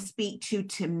that you can speak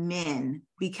to men?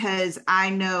 Because I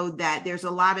know that there's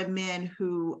a lot of men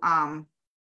who, I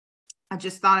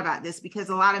just thought about this, because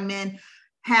a lot of men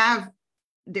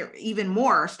they're even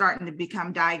more starting to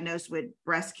become diagnosed with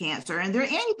breast cancer. And there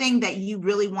anything that you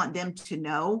really want them to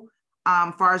know,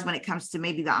 far as when it comes to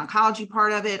maybe the oncology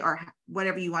part of it, or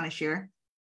whatever you want to share?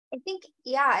 I think,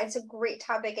 it's a great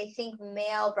topic. I think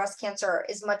male breast cancer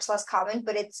is much less common,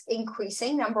 but it's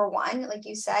increasing, number one, like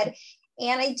you said.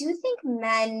 And I do think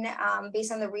men,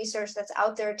 based on the research that's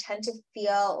out there, tend to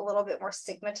feel a little bit more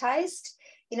stigmatized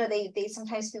they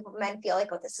sometimes men feel like,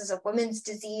 oh, this is a woman's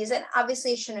disease, and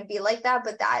obviously it shouldn't be like that,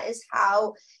 but that is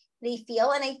how they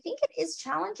feel. And I think it is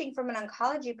challenging from an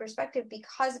oncology perspective,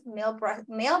 because male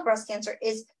breast cancer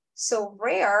is so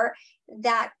rare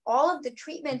that all of the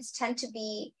treatments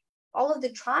all of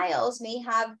the trials may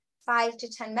have 5 to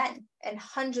 10 men and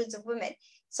hundreds of women.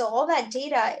 So all that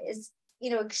data is,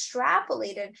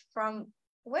 extrapolated from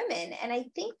women. And I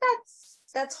think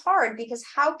that's hard, because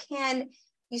how can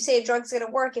you say a drug's going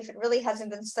to work if it really hasn't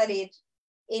been studied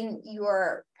in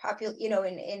your in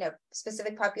a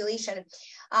specific population?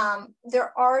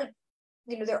 There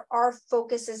are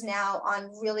focuses now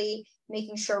on really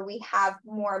making sure we have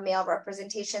more male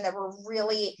representation, that we're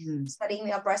really studying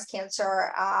male breast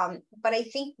cancer. But I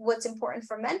think what's important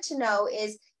for men to know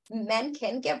is men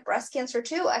can get breast cancer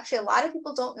too. Actually, a lot of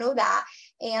people don't know that.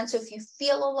 And so if you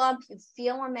feel a lump, you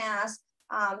feel a mass,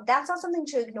 that's not something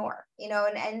to ignore,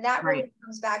 and that really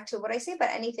comes back to what I say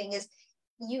about anything is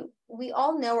we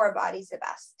all know our bodies the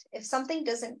best. If something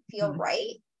doesn't feel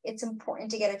right, it's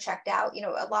important to get it checked out.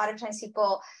 A lot of times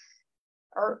people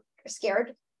are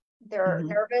scared, they're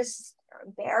nervous, they're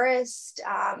embarrassed,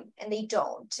 and they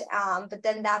don't. But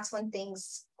then that's when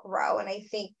things grow. And I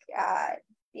think,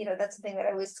 that's something that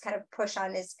I always kind of push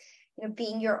on is,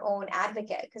 being your own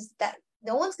advocate, because that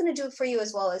no one's going to do it for you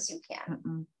as well as you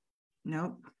can.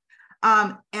 Nope.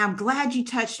 And I'm glad you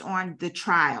touched on the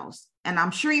trials. And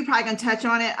I'm sure you're probably going to touch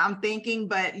on it, I'm thinking,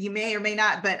 but you may or may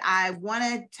not. But I want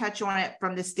to touch on it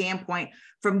from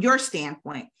your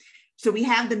standpoint. So we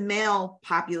have the male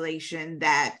population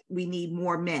that we need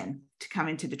more men to come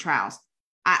into the trials.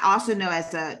 I also know,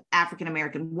 as an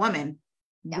African-American woman,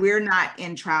 we're not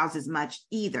in trials as much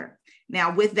either.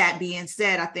 Now, with that being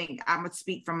said, I think I'm going to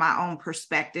speak from my own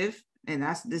perspective. And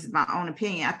this is my own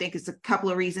opinion. I think it's a couple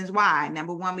of reasons why.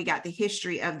 Number one, we got the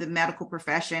history of the medical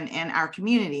profession in our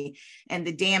community and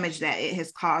the damage that it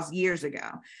has caused years ago,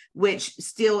 which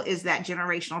still is that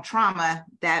generational trauma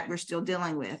that we're still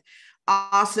dealing with.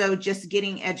 Also, just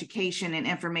getting education and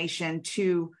information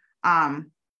to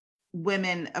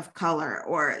women of color,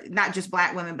 or not just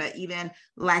Black women, but even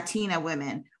Latina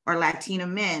women or Latina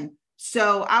men.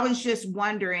 So I was just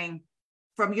wondering,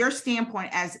 from your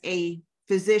standpoint as a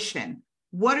physician,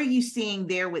 what are you seeing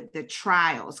there with the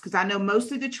trials? Because I know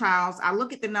most of the trials, I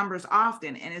look at the numbers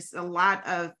often, and it's a lot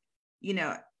of,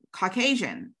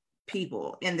 Caucasian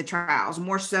people in the trials,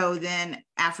 more so than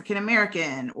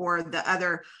African-American or the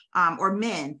other, or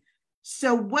men.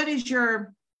 So what is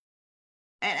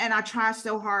and I try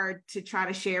so hard to try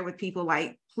to share with people,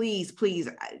 like, please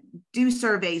do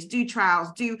surveys, do trials,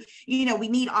 we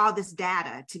need all this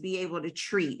data to be able to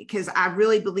treat, because I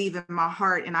really believe in my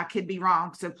heart, and I could be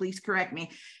wrong, so please correct me,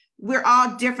 we're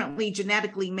all differently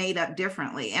genetically made up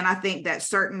differently. And I think that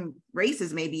certain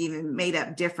races may be even made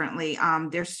up differently.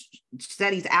 There's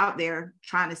studies out there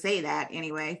trying to say that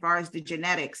anyway, as far as the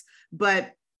genetics,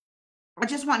 but I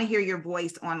just want to hear your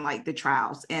voice on like the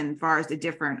trials and as far as the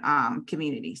different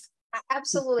communities.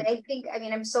 Absolutely.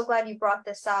 I'm so glad you brought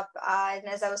this up. And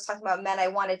as I was talking about men, I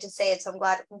wanted to say it. So I'm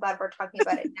glad we're talking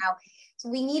about it now. So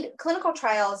we need clinical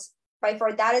trials, right?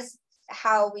 That is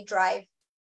how we drive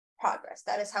progress.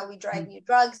 That is how we drive new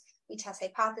drugs. We test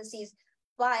hypotheses.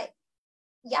 But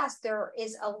yes, there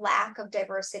is a lack of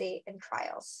diversity in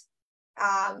trials.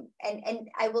 And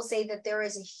I will say that there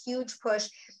is a huge push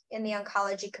in the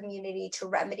oncology community to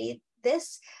remedy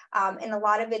this. And a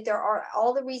lot of it, there are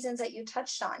all the reasons that you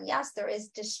touched on. Yes, there is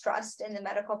distrust in the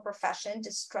medical profession,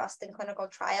 distrust in clinical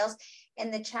trials.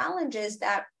 And the challenge is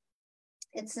that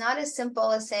it's not as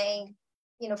simple as saying,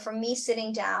 from me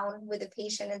sitting down with a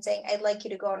patient and saying, I'd like you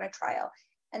to go on a trial.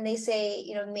 And they say,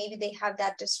 maybe they have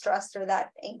that distrust or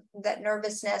that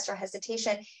nervousness or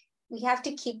hesitation. We have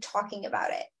to keep talking about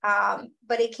it.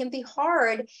 But it can be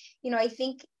hard. I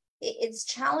think it's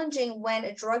challenging when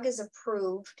a drug is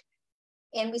approved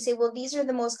and we say, well, these are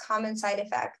the most common side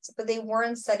effects, but they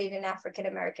weren't studied in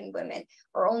African-American women,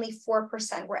 or only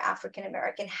 4% were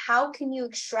African-American. How can you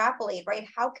extrapolate, right?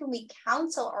 How can we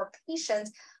counsel our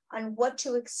patients on what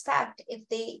to expect if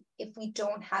we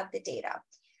don't have the data?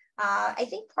 I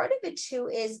think part of it too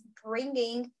is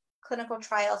bringing clinical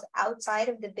trials outside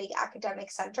of the big academic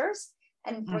centers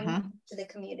and bring them to the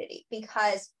community,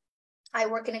 because I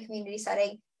work in a community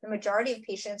setting. The majority of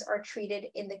patients are treated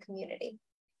in the community.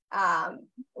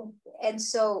 And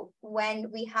so when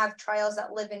we have trials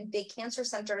that live in big cancer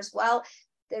centers, well,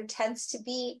 there tends to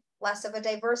be less of a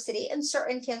diversity in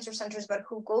certain cancer centers, but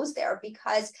who goes there?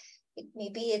 Because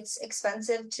maybe it's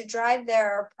expensive to drive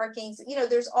there, or parking,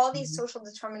 there's all these social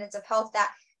determinants of health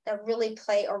that that really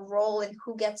play a role in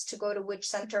who gets to go to which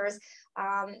centers.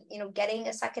 Getting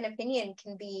a second opinion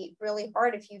can be really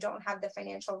hard if you don't have the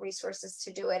financial resources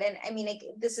to do it. And I mean,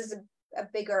 this is a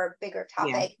bigger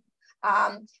topic.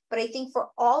 Yeah. But I think for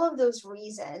all of those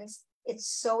reasons, it's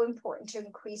so important to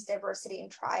increase diversity in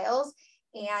trials.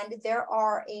 And there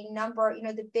are a number,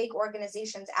 the big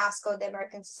organizations, ASCO, the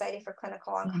American Society for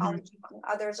Clinical Oncology, among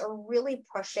others, are really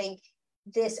pushing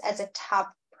this as a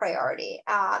top priority.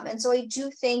 And so I do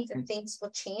think that things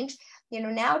will change.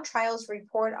 Now trials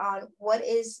report on what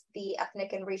is the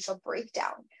ethnic and racial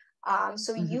breakdown.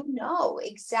 So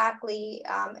exactly,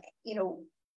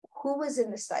 who was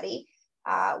in the study,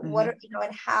 what are,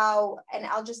 and how, and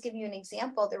I'll just give you an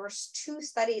example. There were 2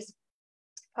 studies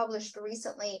published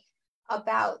recently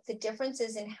about the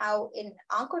differences in how in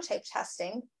oncotype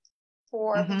testing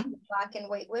for Black and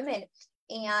white women,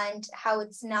 and how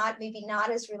it's maybe not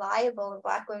as reliable in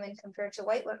Black women compared to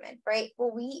white women, right?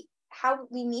 Well, we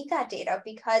need that data,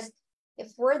 because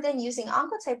if we're then using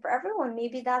Oncotype for everyone,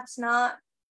 maybe that's not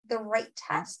the right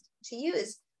test to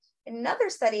use. Another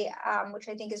study, which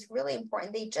I think is really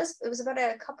important, it was about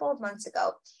a couple of months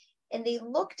ago, and they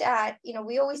looked at,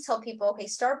 we always tell people, okay,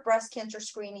 start breast cancer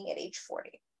screening at age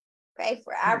 40, okay,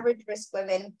 for average risk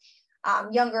women,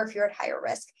 younger if you're at higher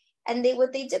risk. And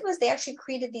what they did was they actually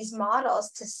created these models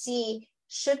to see,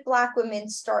 should Black women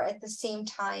start at the same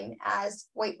time as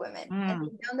white women? And they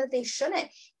found that they shouldn't,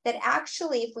 that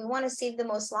actually, if we want to save the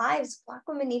most lives, Black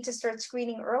women need to start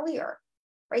screening earlier,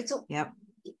 right? So,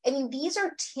 I mean, these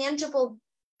are tangible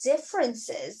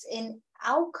differences in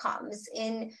outcomes,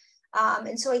 and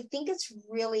so I think it's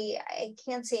really, I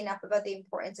can't say enough about the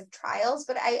importance of trials,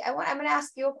 but I'm going to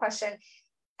ask you a question.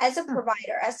 As a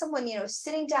provider, as someone,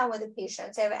 sitting down with a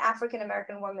patient, say I have an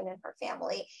African-American woman in her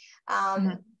family,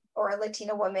 or a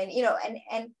Latina woman,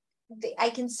 I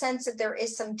can sense that there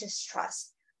is some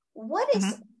distrust.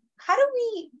 How do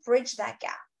we bridge that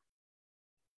gap?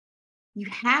 You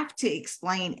have to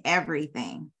explain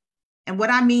everything. And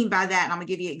what I mean by that, and I'm gonna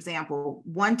give you an example.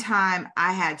 One time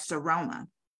I had seroma,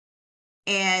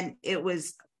 and it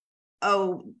was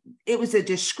a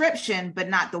description, but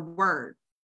not the word.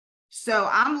 So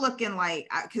I'm looking like,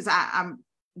 because and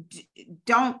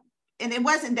it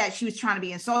wasn't that she was trying to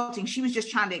be insulting. She was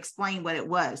just trying to explain what it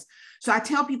was. So I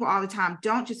tell people all the time,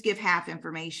 don't just give half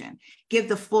information, give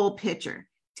the full picture,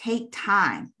 take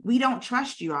time. We don't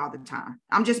trust you all the time.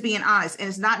 I'm just being honest. And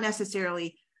it's not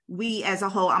necessarily we as a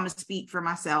whole, I'm gonna speak for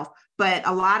myself, but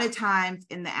a lot of times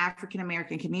in the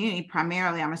African-American community,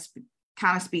 primarily, I'm gonna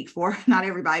kind of speak for, not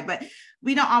everybody, but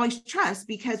we don't always trust,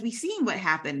 because we've seen what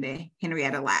happened to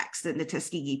Henrietta Lacks and the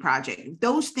Tuskegee Project.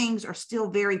 Those things are still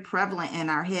very prevalent in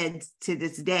our heads to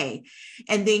this day.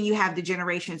 And then you have the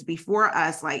generations before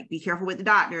us, like, be careful with the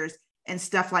doctors and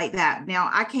stuff like that. Now,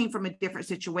 I came from a different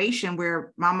situation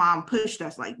where my mom pushed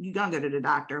us, like, you're gonna go to the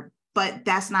doctor, but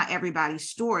that's not everybody's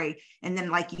story. And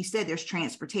then, like you said, there's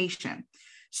transportation.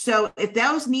 So if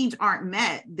those needs aren't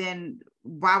met, then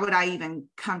why would I even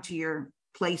come to your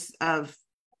place of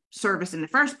service in the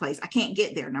first place? I can't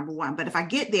get there, number one. But if I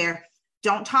get there,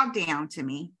 don't talk down to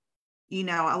me. A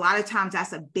lot of times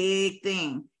that's a big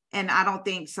thing. And I don't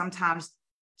think sometimes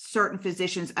certain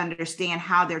physicians understand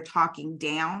how they're talking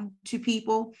down to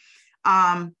people.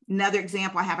 Another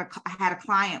example, I had a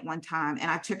client one time, and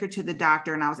I took her to the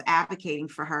doctor, and I was advocating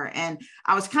for her. And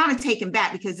I was kind of taken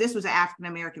back, because this was an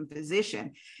African-American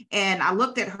physician. And I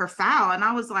looked at her file, and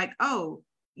I was like, oh,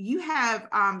 you have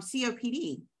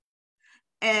COPD.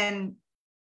 And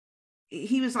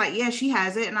he was like, yeah, she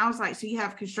has it. And I was like, so you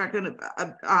have constructive,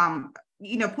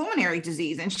 pulmonary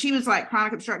disease. And she was like,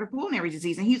 chronic obstructive pulmonary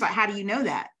disease. And he's like, how do you know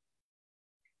that?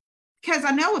 Because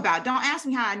I know about it. Don't ask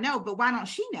me how I know, but why don't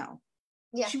she know?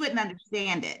 Yeah. She wouldn't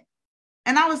understand it.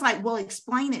 And I was like, well,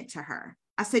 explain it to her.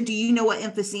 I said, do you know what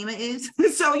emphysema is?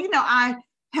 So, I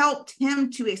helped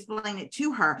him to explain it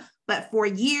to her. But for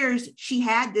years, she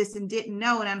had this and didn't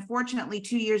know. And unfortunately,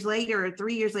 2 years later or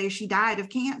 3 years later, she died of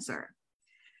cancer.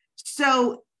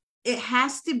 So it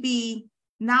has to be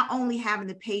not only having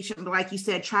the patient, but like you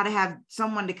said, try to have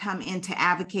someone to come in to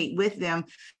advocate with them.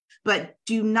 But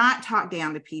do not talk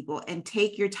down to people, and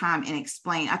take your time and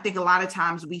explain. I think a lot of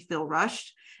times we feel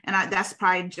rushed, and that's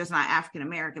probably just not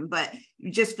African-American, but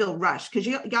you just feel rushed because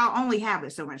y'all only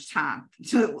have so much time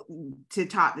to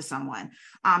talk to someone.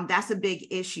 That's a big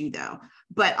issue though.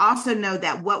 But also know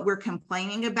that what we're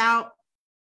complaining about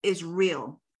is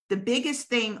real. The biggest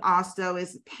thing also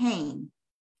is pain.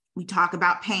 We talk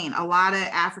about pain. A lot of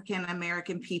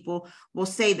African-American people will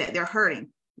say that they're hurting.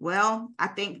 Well, I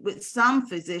think with some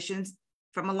physicians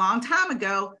from a long time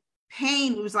ago,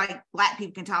 pain was like Black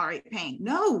people can tolerate pain.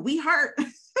 No, we hurt.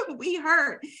 We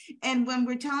hurt. And when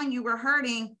we're telling you we're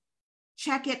hurting,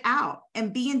 check it out.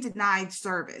 And being denied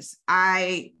service.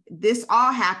 This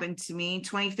all happened to me in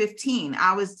 2015.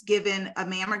 I was given a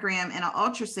mammogram and an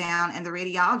ultrasound, and the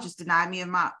radiologist denied me of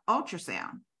my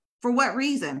ultrasound. For what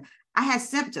reason? I had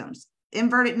symptoms,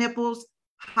 inverted nipples,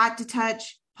 hot to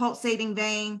touch, pulsating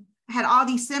vein. I had all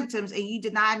these symptoms, and you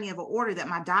denied me of an order that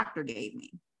my doctor gave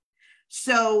me.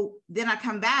 So then I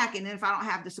come back, and then if I don't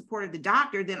have the support of the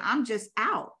doctor, then I'm just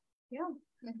out. Yeah.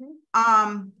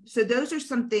 Mm-hmm. So those are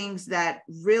some things that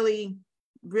really,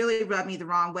 really rub me the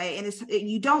wrong way. And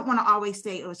you don't want to always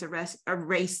say, oh, it's a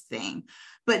race thing,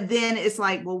 but then it's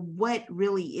like, well, what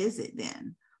really is it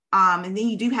then? And then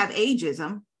you do have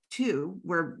ageism too,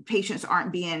 where patients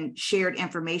aren't being shared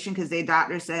information because their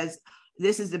doctor says,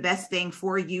 this is the best thing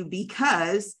for you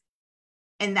because,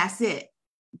 and that's it.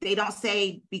 They don't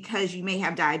say because you may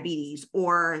have diabetes,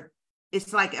 or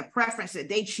it's like a preference that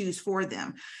they choose for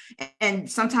them.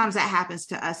 And sometimes that happens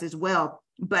to us as well,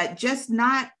 but just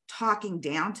not talking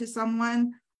down to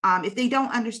someone. If they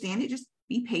don't understand it, just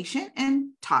be patient and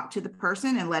talk to the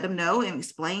person and let them know and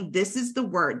explain, this is the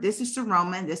word, this is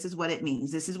seroma, and this is what it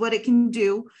means. This is what it can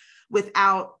do,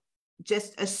 without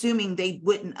just assuming they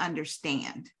wouldn't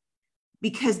understand,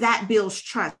 because that builds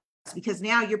trust. Because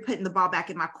now you're putting the ball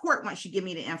back in my court once you give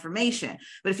me the information.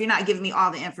 But if you're not giving me all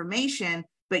the information,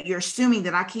 but you're assuming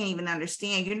that I can't even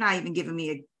understand, you're not even giving me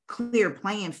a clear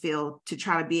playing field to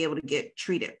try to be able to get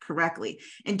treated correctly.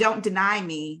 And don't deny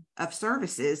me of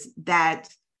services that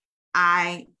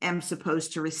I am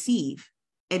supposed to receive.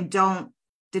 And don't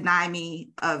deny me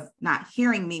of not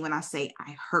hearing me when I say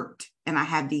I hurt and I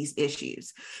have these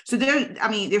issues. So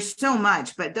there's so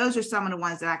much, but those are some of the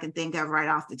ones that I can think of right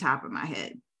off the top of my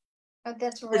head. Oh,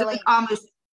 that's really almost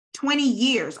 20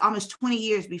 years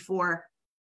before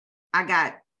I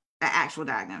got an actual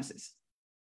diagnosis.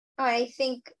 Oh, I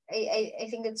think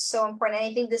it's so important.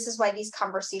 And I think this is why these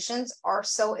conversations are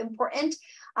so important.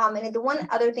 And the one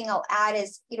other thing I'll add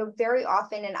is, very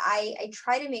often, and I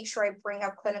try to make sure I bring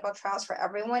up clinical trials for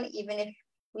everyone, even if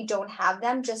we don't have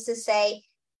them, just to say,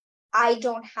 I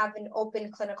don't have an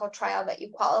open clinical trial that you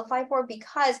qualify for,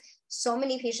 because so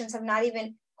many patients have not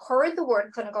even heard the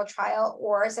word clinical trial,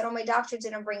 or said, oh, my doctor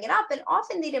didn't bring it up. And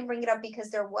often they didn't bring it up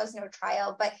because there was no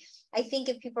trial. But I think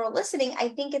if people are listening, I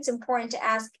think it's important to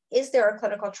ask, is there a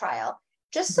clinical trial?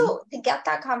 Just so to get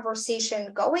that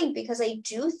conversation going, because I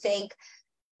do think,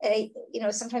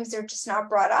 sometimes they're just not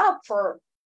brought up for,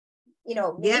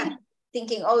 maybe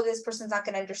thinking, oh, this person's not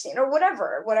going to understand, or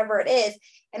whatever it is.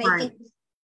 And I think,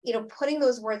 putting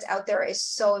those words out there is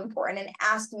so important, and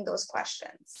asking those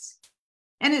questions.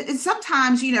 And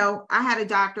sometimes, I had a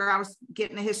doctor, I was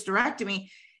getting a hysterectomy,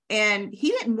 and he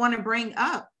didn't want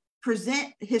to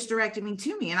present hysterectomy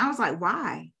to me. And I was like,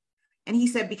 why? And he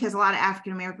said, because a lot of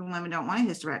African-American women don't want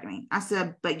a hysterectomy. I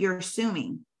said, but you're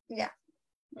assuming. Yeah.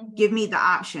 Mm-hmm. Give me the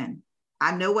option.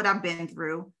 I know what I've been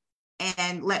through,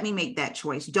 and let me make that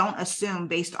choice. Don't assume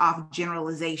based off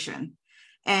generalization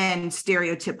and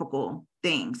stereotypical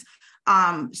things.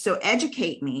 So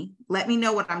educate me, let me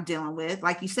know what I'm dealing with.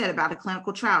 Like you said about a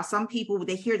clinical trial, some people,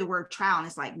 they hear the word trial and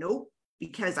it's like, nope,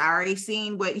 because I already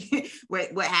seen what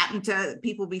happened to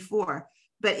people before.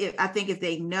 But I think if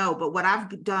they know, but what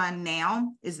I've done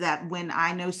now is that when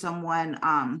I know someone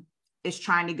is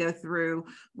trying to go through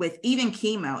with even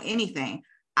chemo, anything,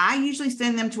 I usually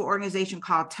send them to an organization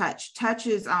called Touch. Touch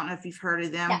is, I don't know if you've heard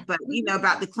of them, but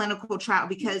about the clinical trial,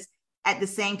 because at the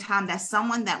same time, that's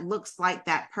someone that looks like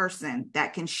that person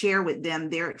that can share with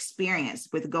them their experience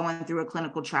with going through a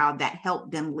clinical trial that helped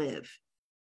them live.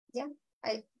 Yeah.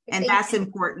 And that's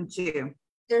important too.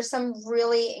 There's some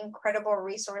really incredible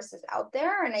resources out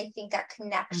there. And I think that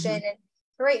connection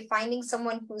and finding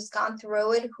someone who's gone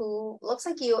through it, who looks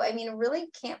like you, really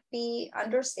can't be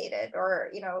understated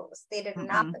or, stated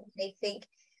enough. And I think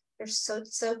there's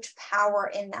such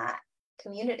power in that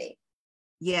community.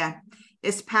 Yeah,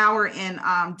 it's power in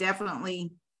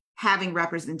definitely having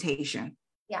representation.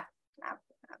 Yeah,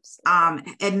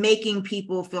 absolutely. And making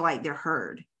people feel like they're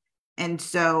heard. And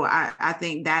so I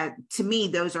think that, to me,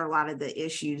 those are a lot of the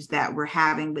issues that we're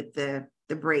having with the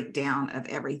breakdown of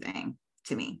everything,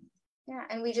 to me. Yeah,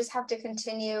 and we just have to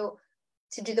continue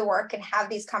to do the work and have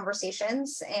these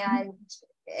conversations. And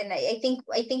I think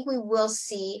we will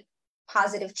see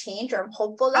positive change, or I'm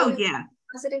hopeful that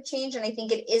positive change. And I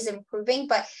think it is improving,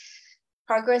 but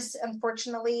progress,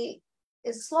 unfortunately,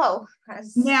 is slow.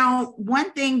 Now,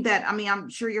 one thing that, I'm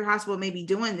sure your hospital may be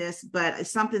doing this, but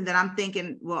it's something that I'm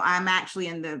thinking, I'm actually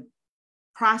in the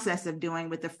process of doing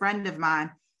with a friend of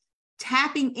mine,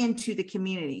 tapping into the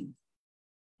community,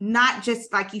 not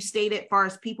just like you stated, as far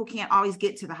as people can't always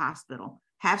get to the hospital,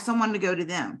 have someone to go to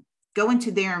them, go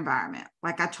into their environment.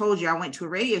 Like I told you, I went to a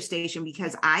radio station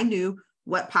because I knew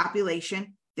what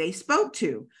population they spoke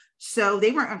to. So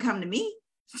they weren't going to come to me.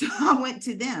 So I went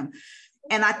to them.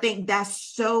 And I think that's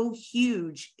so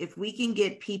huge. If we can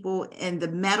get people in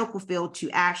the medical field to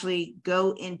actually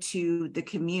go into the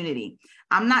community.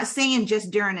 I'm not saying just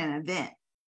during an event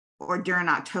or during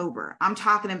October. I'm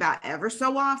talking about ever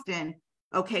so often.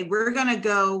 Okay, we're going to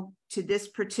go to this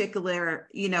particular,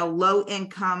 low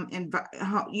income,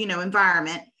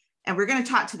 environment. And we're going to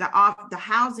talk to the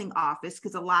housing office,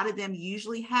 because a lot of them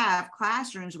usually have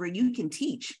classrooms where you can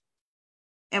teach.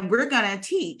 And we're going to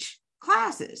teach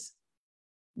classes.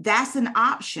 That's an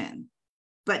option.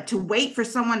 But to wait for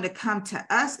someone to come to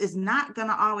us is not going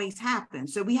to always happen.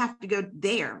 So we have to go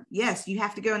there. Yes, you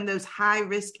have to go in those high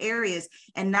risk areas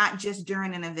and not just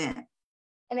during an event.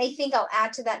 And I think I'll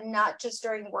add to that, not just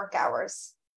during work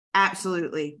hours.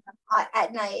 Absolutely.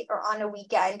 At night or on a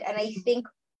weekend. And I think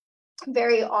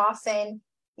very often,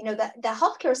 the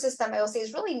healthcare system, I will say,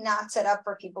 is really not set up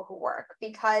for people who work,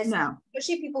 because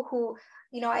especially people who,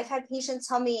 I've had patients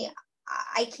tell me,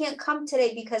 I can't come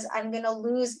today because I'm going to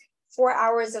lose 4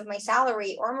 hours of my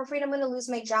salary, or I'm afraid I'm going to lose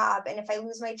my job. And if I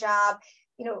lose my job,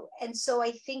 and so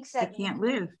I think that you can't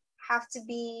live. Have to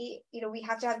be, we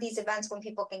have to have these events when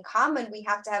people can come, and we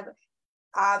have to have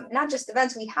not just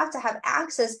events, we have to have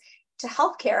access to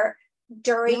healthcare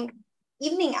during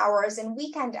evening hours and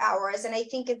weekend hours. And I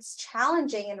think it's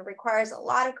challenging and it requires a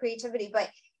lot of creativity, but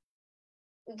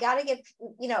we got to get,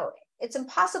 it's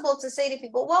impossible to say to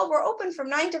people, well, we're open from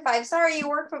 9 to 5. Sorry, you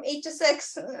work from 8 to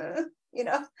 6,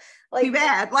 like too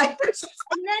bad. Like, and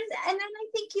then I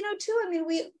think,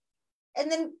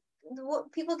 too,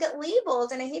 people get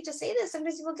labeled, and I hate to say this,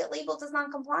 sometimes people get labeled as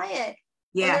non-compliant.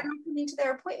 Yeah. They're not coming to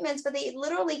their appointments, but they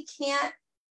literally can't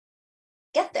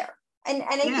get there. And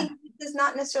I think this is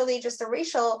not necessarily just a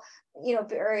racial,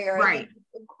 barrier. Right.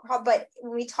 But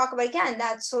when we talk about, again,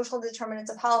 that social determinants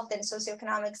of health and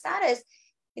socioeconomic status,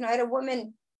 I had a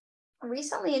woman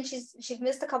recently, and she'd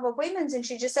missed a couple of appointments, and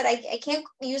she just said, I can't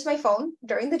use my phone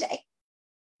during the day,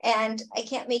 and I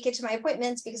can't make it to my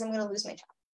appointments because I'm going to lose my job.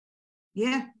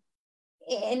 Yeah.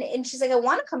 And she's like, I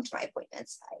want to come to my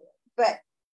appointments, but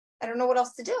I don't know what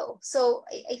else to do. So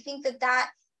I think that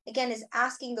again is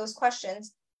asking those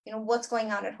questions, what's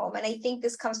going on at home. And I think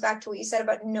this comes back to what you said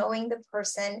about knowing the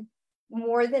person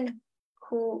more than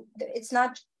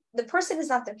the person is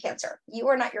not their cancer. You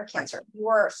are not your cancer. You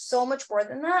are so much more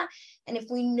than that. And if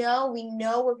we know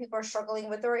where people are struggling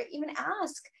with, or even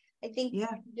ask, I think you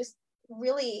just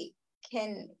really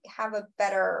can have a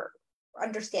better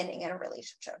understanding in a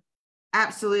relationship.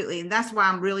 Absolutely. And that's why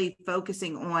I'm really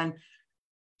focusing on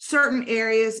certain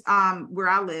areas where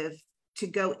I live, to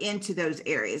go into those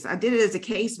areas. I did it as a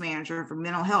case manager for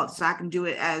mental health, so I can do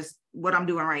it as what I'm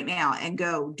doing right now and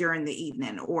go during the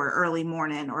evening or early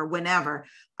morning or whenever.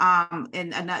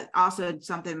 And that also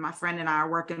something my friend and I are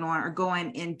working on, are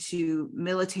going into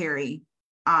military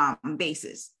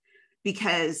bases,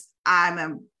 because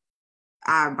my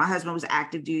husband was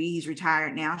active duty. He's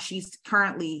retired now.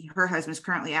 Her husband's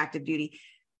currently active duty.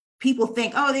 People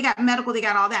think, oh, they got medical, they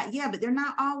got all that. Yeah, but they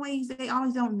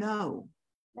always don't know.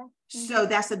 So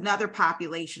that's another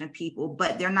population of people,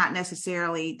 but they're not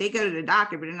necessarily, they go to the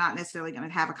doctor, but they're not necessarily going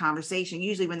to have a conversation.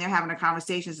 Usually when they're having a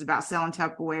conversation, it's about selling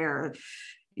Tupperware, or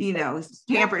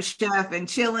pampered stuff and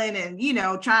chilling and,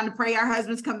 trying to pray our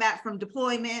husbands come back from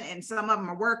deployment, and some of them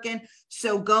are working.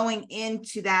 So going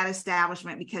into that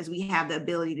establishment, because we have the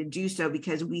ability to do so,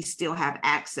 because we still have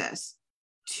access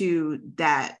to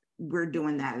that, we're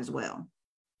doing that as well.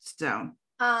 So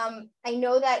I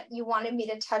know that you wanted me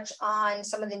to touch on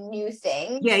some of the new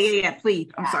things. Yeah. Please.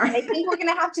 I'm sorry. I think we're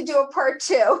going to have to do a part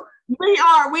 2. We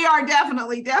are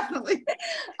definitely. If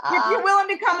you're willing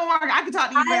to come on, I can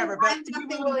talk to you forever. But I'm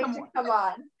definitely willing to come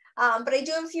on. But I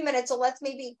do have a few minutes, so let's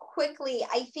maybe quickly.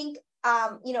 I think,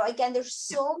 again, there's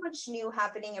so much new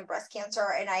happening in breast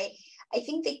cancer, and I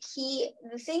think the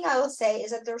thing I will say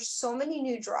is that there's so many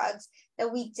new drugs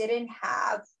that we didn't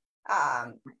have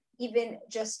even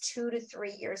just 2 to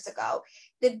 3 years ago.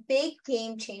 The big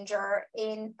game changer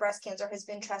in breast cancer has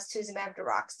been trastuzumab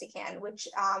deruxtecan, which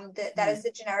that is the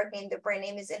generic name. The brand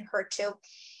name is Enhertu,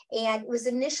 and it was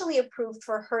initially approved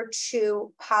for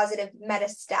HER2 positive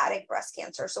metastatic breast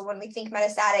cancer. So when we think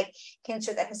metastatic,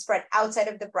 cancer that has spread outside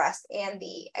of the breast and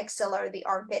the axilla or the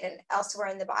armpit and elsewhere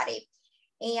in the body.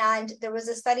 And there was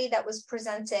a study that was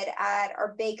presented at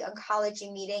our big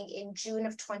oncology meeting in June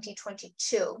of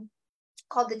 2022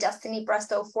 called the Destiny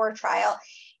Breast 04 trial.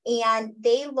 And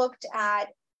they looked at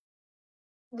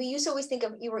we used to always think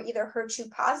of you were either HER2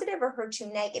 positive or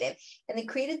HER2 negative, and they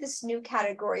created this new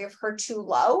category of HER2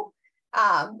 low.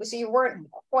 So you weren't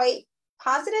quite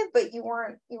positive, but you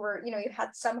were, you had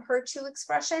some HER2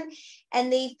 expression,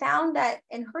 and they found that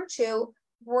in HER2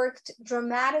 worked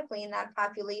dramatically in that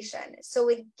population. So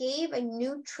it gave a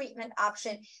new treatment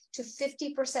option to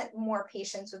 50% more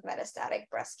patients with metastatic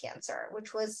breast cancer,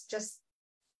 which was just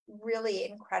really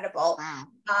incredible.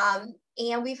 Wow.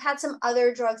 And we've had some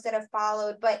other drugs that have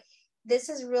followed, but this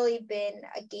has really been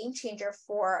a game changer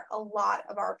for a lot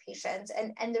of our patients.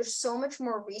 And there's so much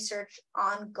more research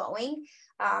ongoing.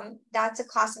 That's a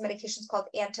class of medications called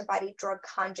antibody drug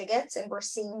conjugates, and we're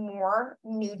seeing more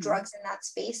new drugs in that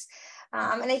space.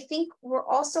 And I think we're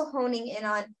also honing in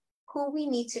on who we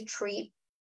need to treat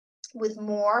with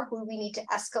more, who we need to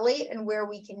escalate, and where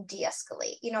we can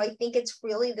de-escalate. I think it's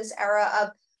really this era of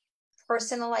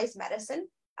personalized medicine,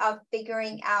 of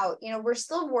figuring out, we're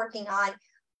still working on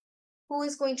who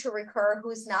is going to recur,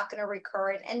 who's not going to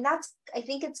recur. And that's, I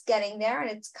think it's getting there and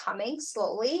it's coming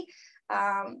slowly.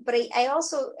 But I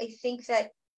think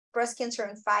that breast cancer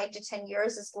in 5 to 10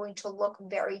 years is going to look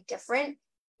very different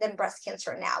than breast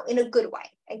cancer now, in a good way.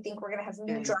 I think we're going to have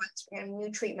new drugs, we're going to have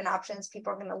new treatment options.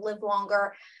 People are going to live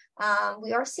longer.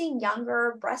 We are seeing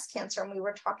younger breast cancer, and we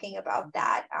were talking about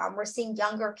that. We're seeing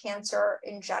younger cancer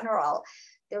in general.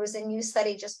 There was a new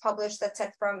study just published that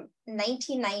said from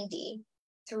 1990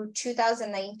 through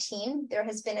 2019, there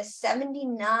has been a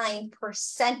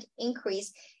 79%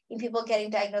 increase in people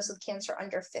getting diagnosed with cancer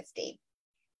under 50.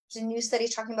 There's a new study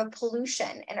talking about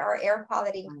pollution and our air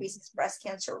quality increases breast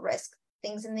cancer risk,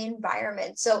 things in the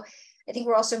environment. So I think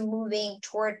we're also moving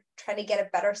toward trying to get a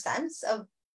better sense of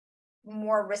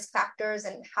more risk factors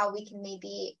and how we can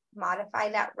maybe modify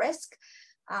that risk.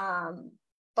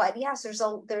 But yes, there's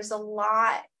a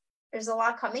lot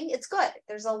coming. It's good.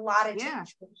 There's a lot of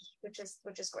change, which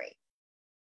is great.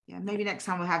 Yeah, maybe next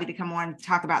time we'll have you to come on and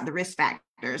talk about the risk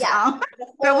factors. Yeah,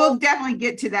 so we'll definitely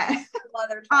get to that.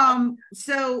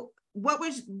 So what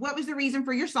was the reason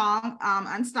for your song,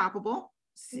 Unstoppable?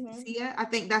 Sia, I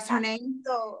think that's her name.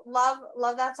 So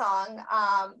love that song.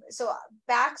 So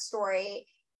backstory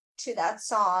to that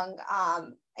song.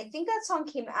 I think that song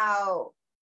came out,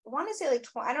 I want to say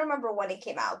I don't remember when it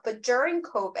came out, but during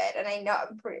COVID, and I know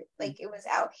I'm pretty it was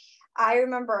out. I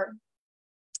remember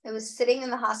it was sitting in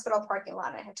the hospital parking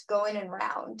lot. I had to go in and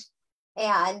round,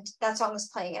 and that song was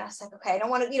playing, and I was like, okay, I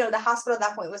don't want to, the hospital at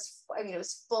that point was, it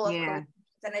was full of COVID.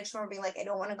 And I just remember being like, I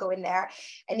don't want to go in there.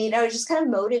 And, it just kind of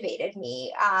motivated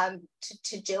me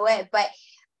to do it. But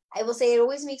I will say it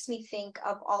always makes me think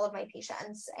of all of my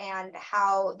patients and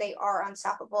how they are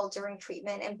unstoppable during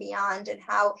treatment and beyond, and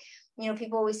how,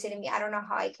 people always say to me, I don't know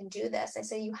how I can do this. I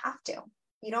say, you have to.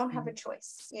 You don't have a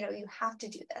choice. You have to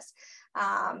do this.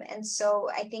 And so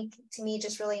I think, to me,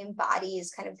 just really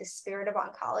embodies kind of the spirit of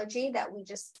oncology, that we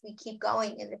keep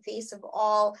going in the face of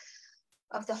all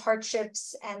of the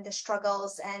hardships and the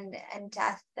struggles and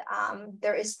death.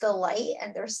 There is still light,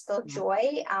 and there's still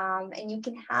joy. And you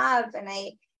can have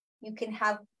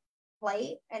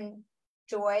light and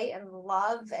joy and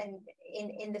love, and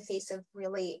in the face of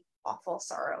really awful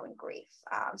sorrow and grief.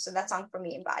 So that song for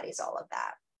me embodies all of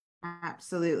that.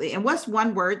 Absolutely. And what's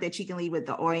one word that you can leave with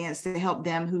the audience to help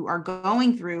them who are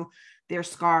going through their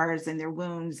scars and their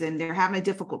wounds and they're having a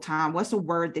difficult time? What's a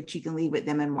word that you can leave with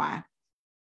them, and why?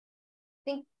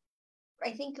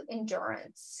 I think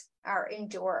endurance, or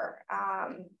endure.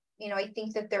 I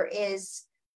think that there's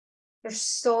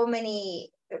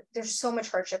so much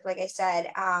hardship, like I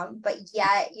said, but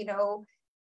yet,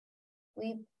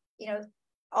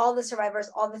 all the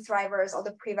survivors, all the thrivers, all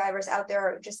the previvors out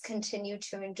there just continue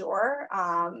to endure,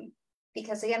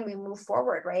 because again, we move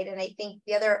forward, right? And I think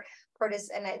the other part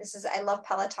is, I love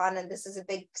Peloton, and this is a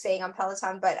big saying on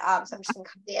Peloton, but so I'm just gonna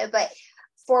copy it, but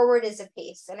forward is a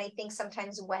pace. And I think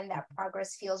sometimes when that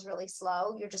progress feels really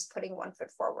slow, you're just putting one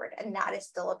foot forward, and that is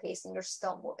still a pace, and you're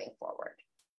still moving forward.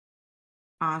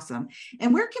 Awesome.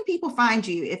 And where can people find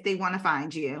you if they want to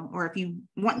find you, or if you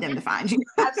want them to find you?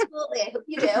 Absolutely. I hope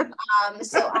you do.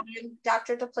 So I am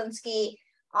Dr. Teplinsky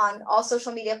on all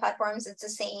social media platforms. It's the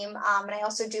same. And I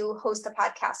also do host a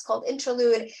podcast called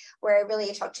Interlude, where I really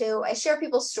I share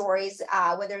people's stories,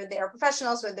 whether they're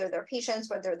professionals, whether they're patients,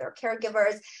 whether they're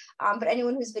caregivers, but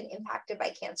anyone who's been impacted by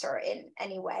cancer in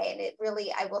any way. And it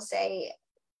really, I will say,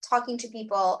 talking to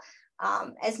people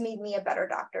has made me a better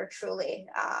doctor, truly.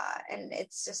 And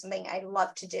it's just something I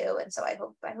love to do. And so I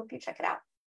hope you check it out.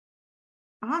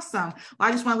 Awesome. Well,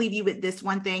 I just want to leave you with this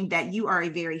one thing, that you are a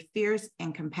very fierce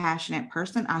and compassionate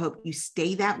person. I hope you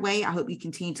stay that way. I hope you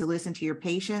continue to listen to your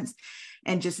patients.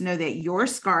 and just know that your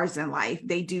scars in life,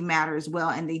 they do matter as well.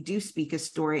 And they do speak a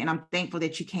story. And I'm thankful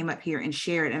that you came up here and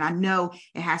shared. And I know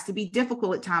it has to be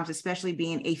difficult at times, especially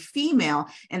being a female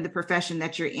in the profession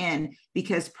that you're in,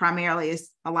 because primarily it's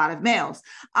a lot of males,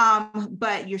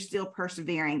 but you're still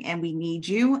persevering, and we need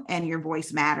you, and your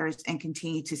voice matters, and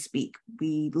continue to speak.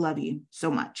 We love you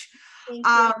so much. Thank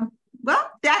you.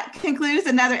 Well, that concludes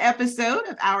another episode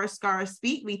of Our Scars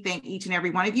Speak. We thank each and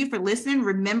every one of you for listening.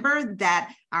 Remember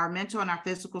that our mental and our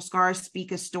physical scars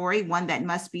speak a story, one that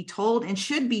must be told and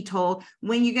should be told.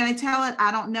 When you're going to tell it,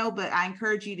 I don't know, but I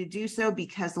encourage you to do so,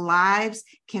 because lives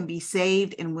can be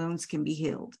saved and wounds can be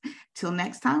healed. Till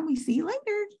next time, we see you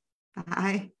later.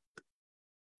 Bye.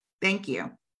 Thank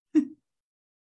you.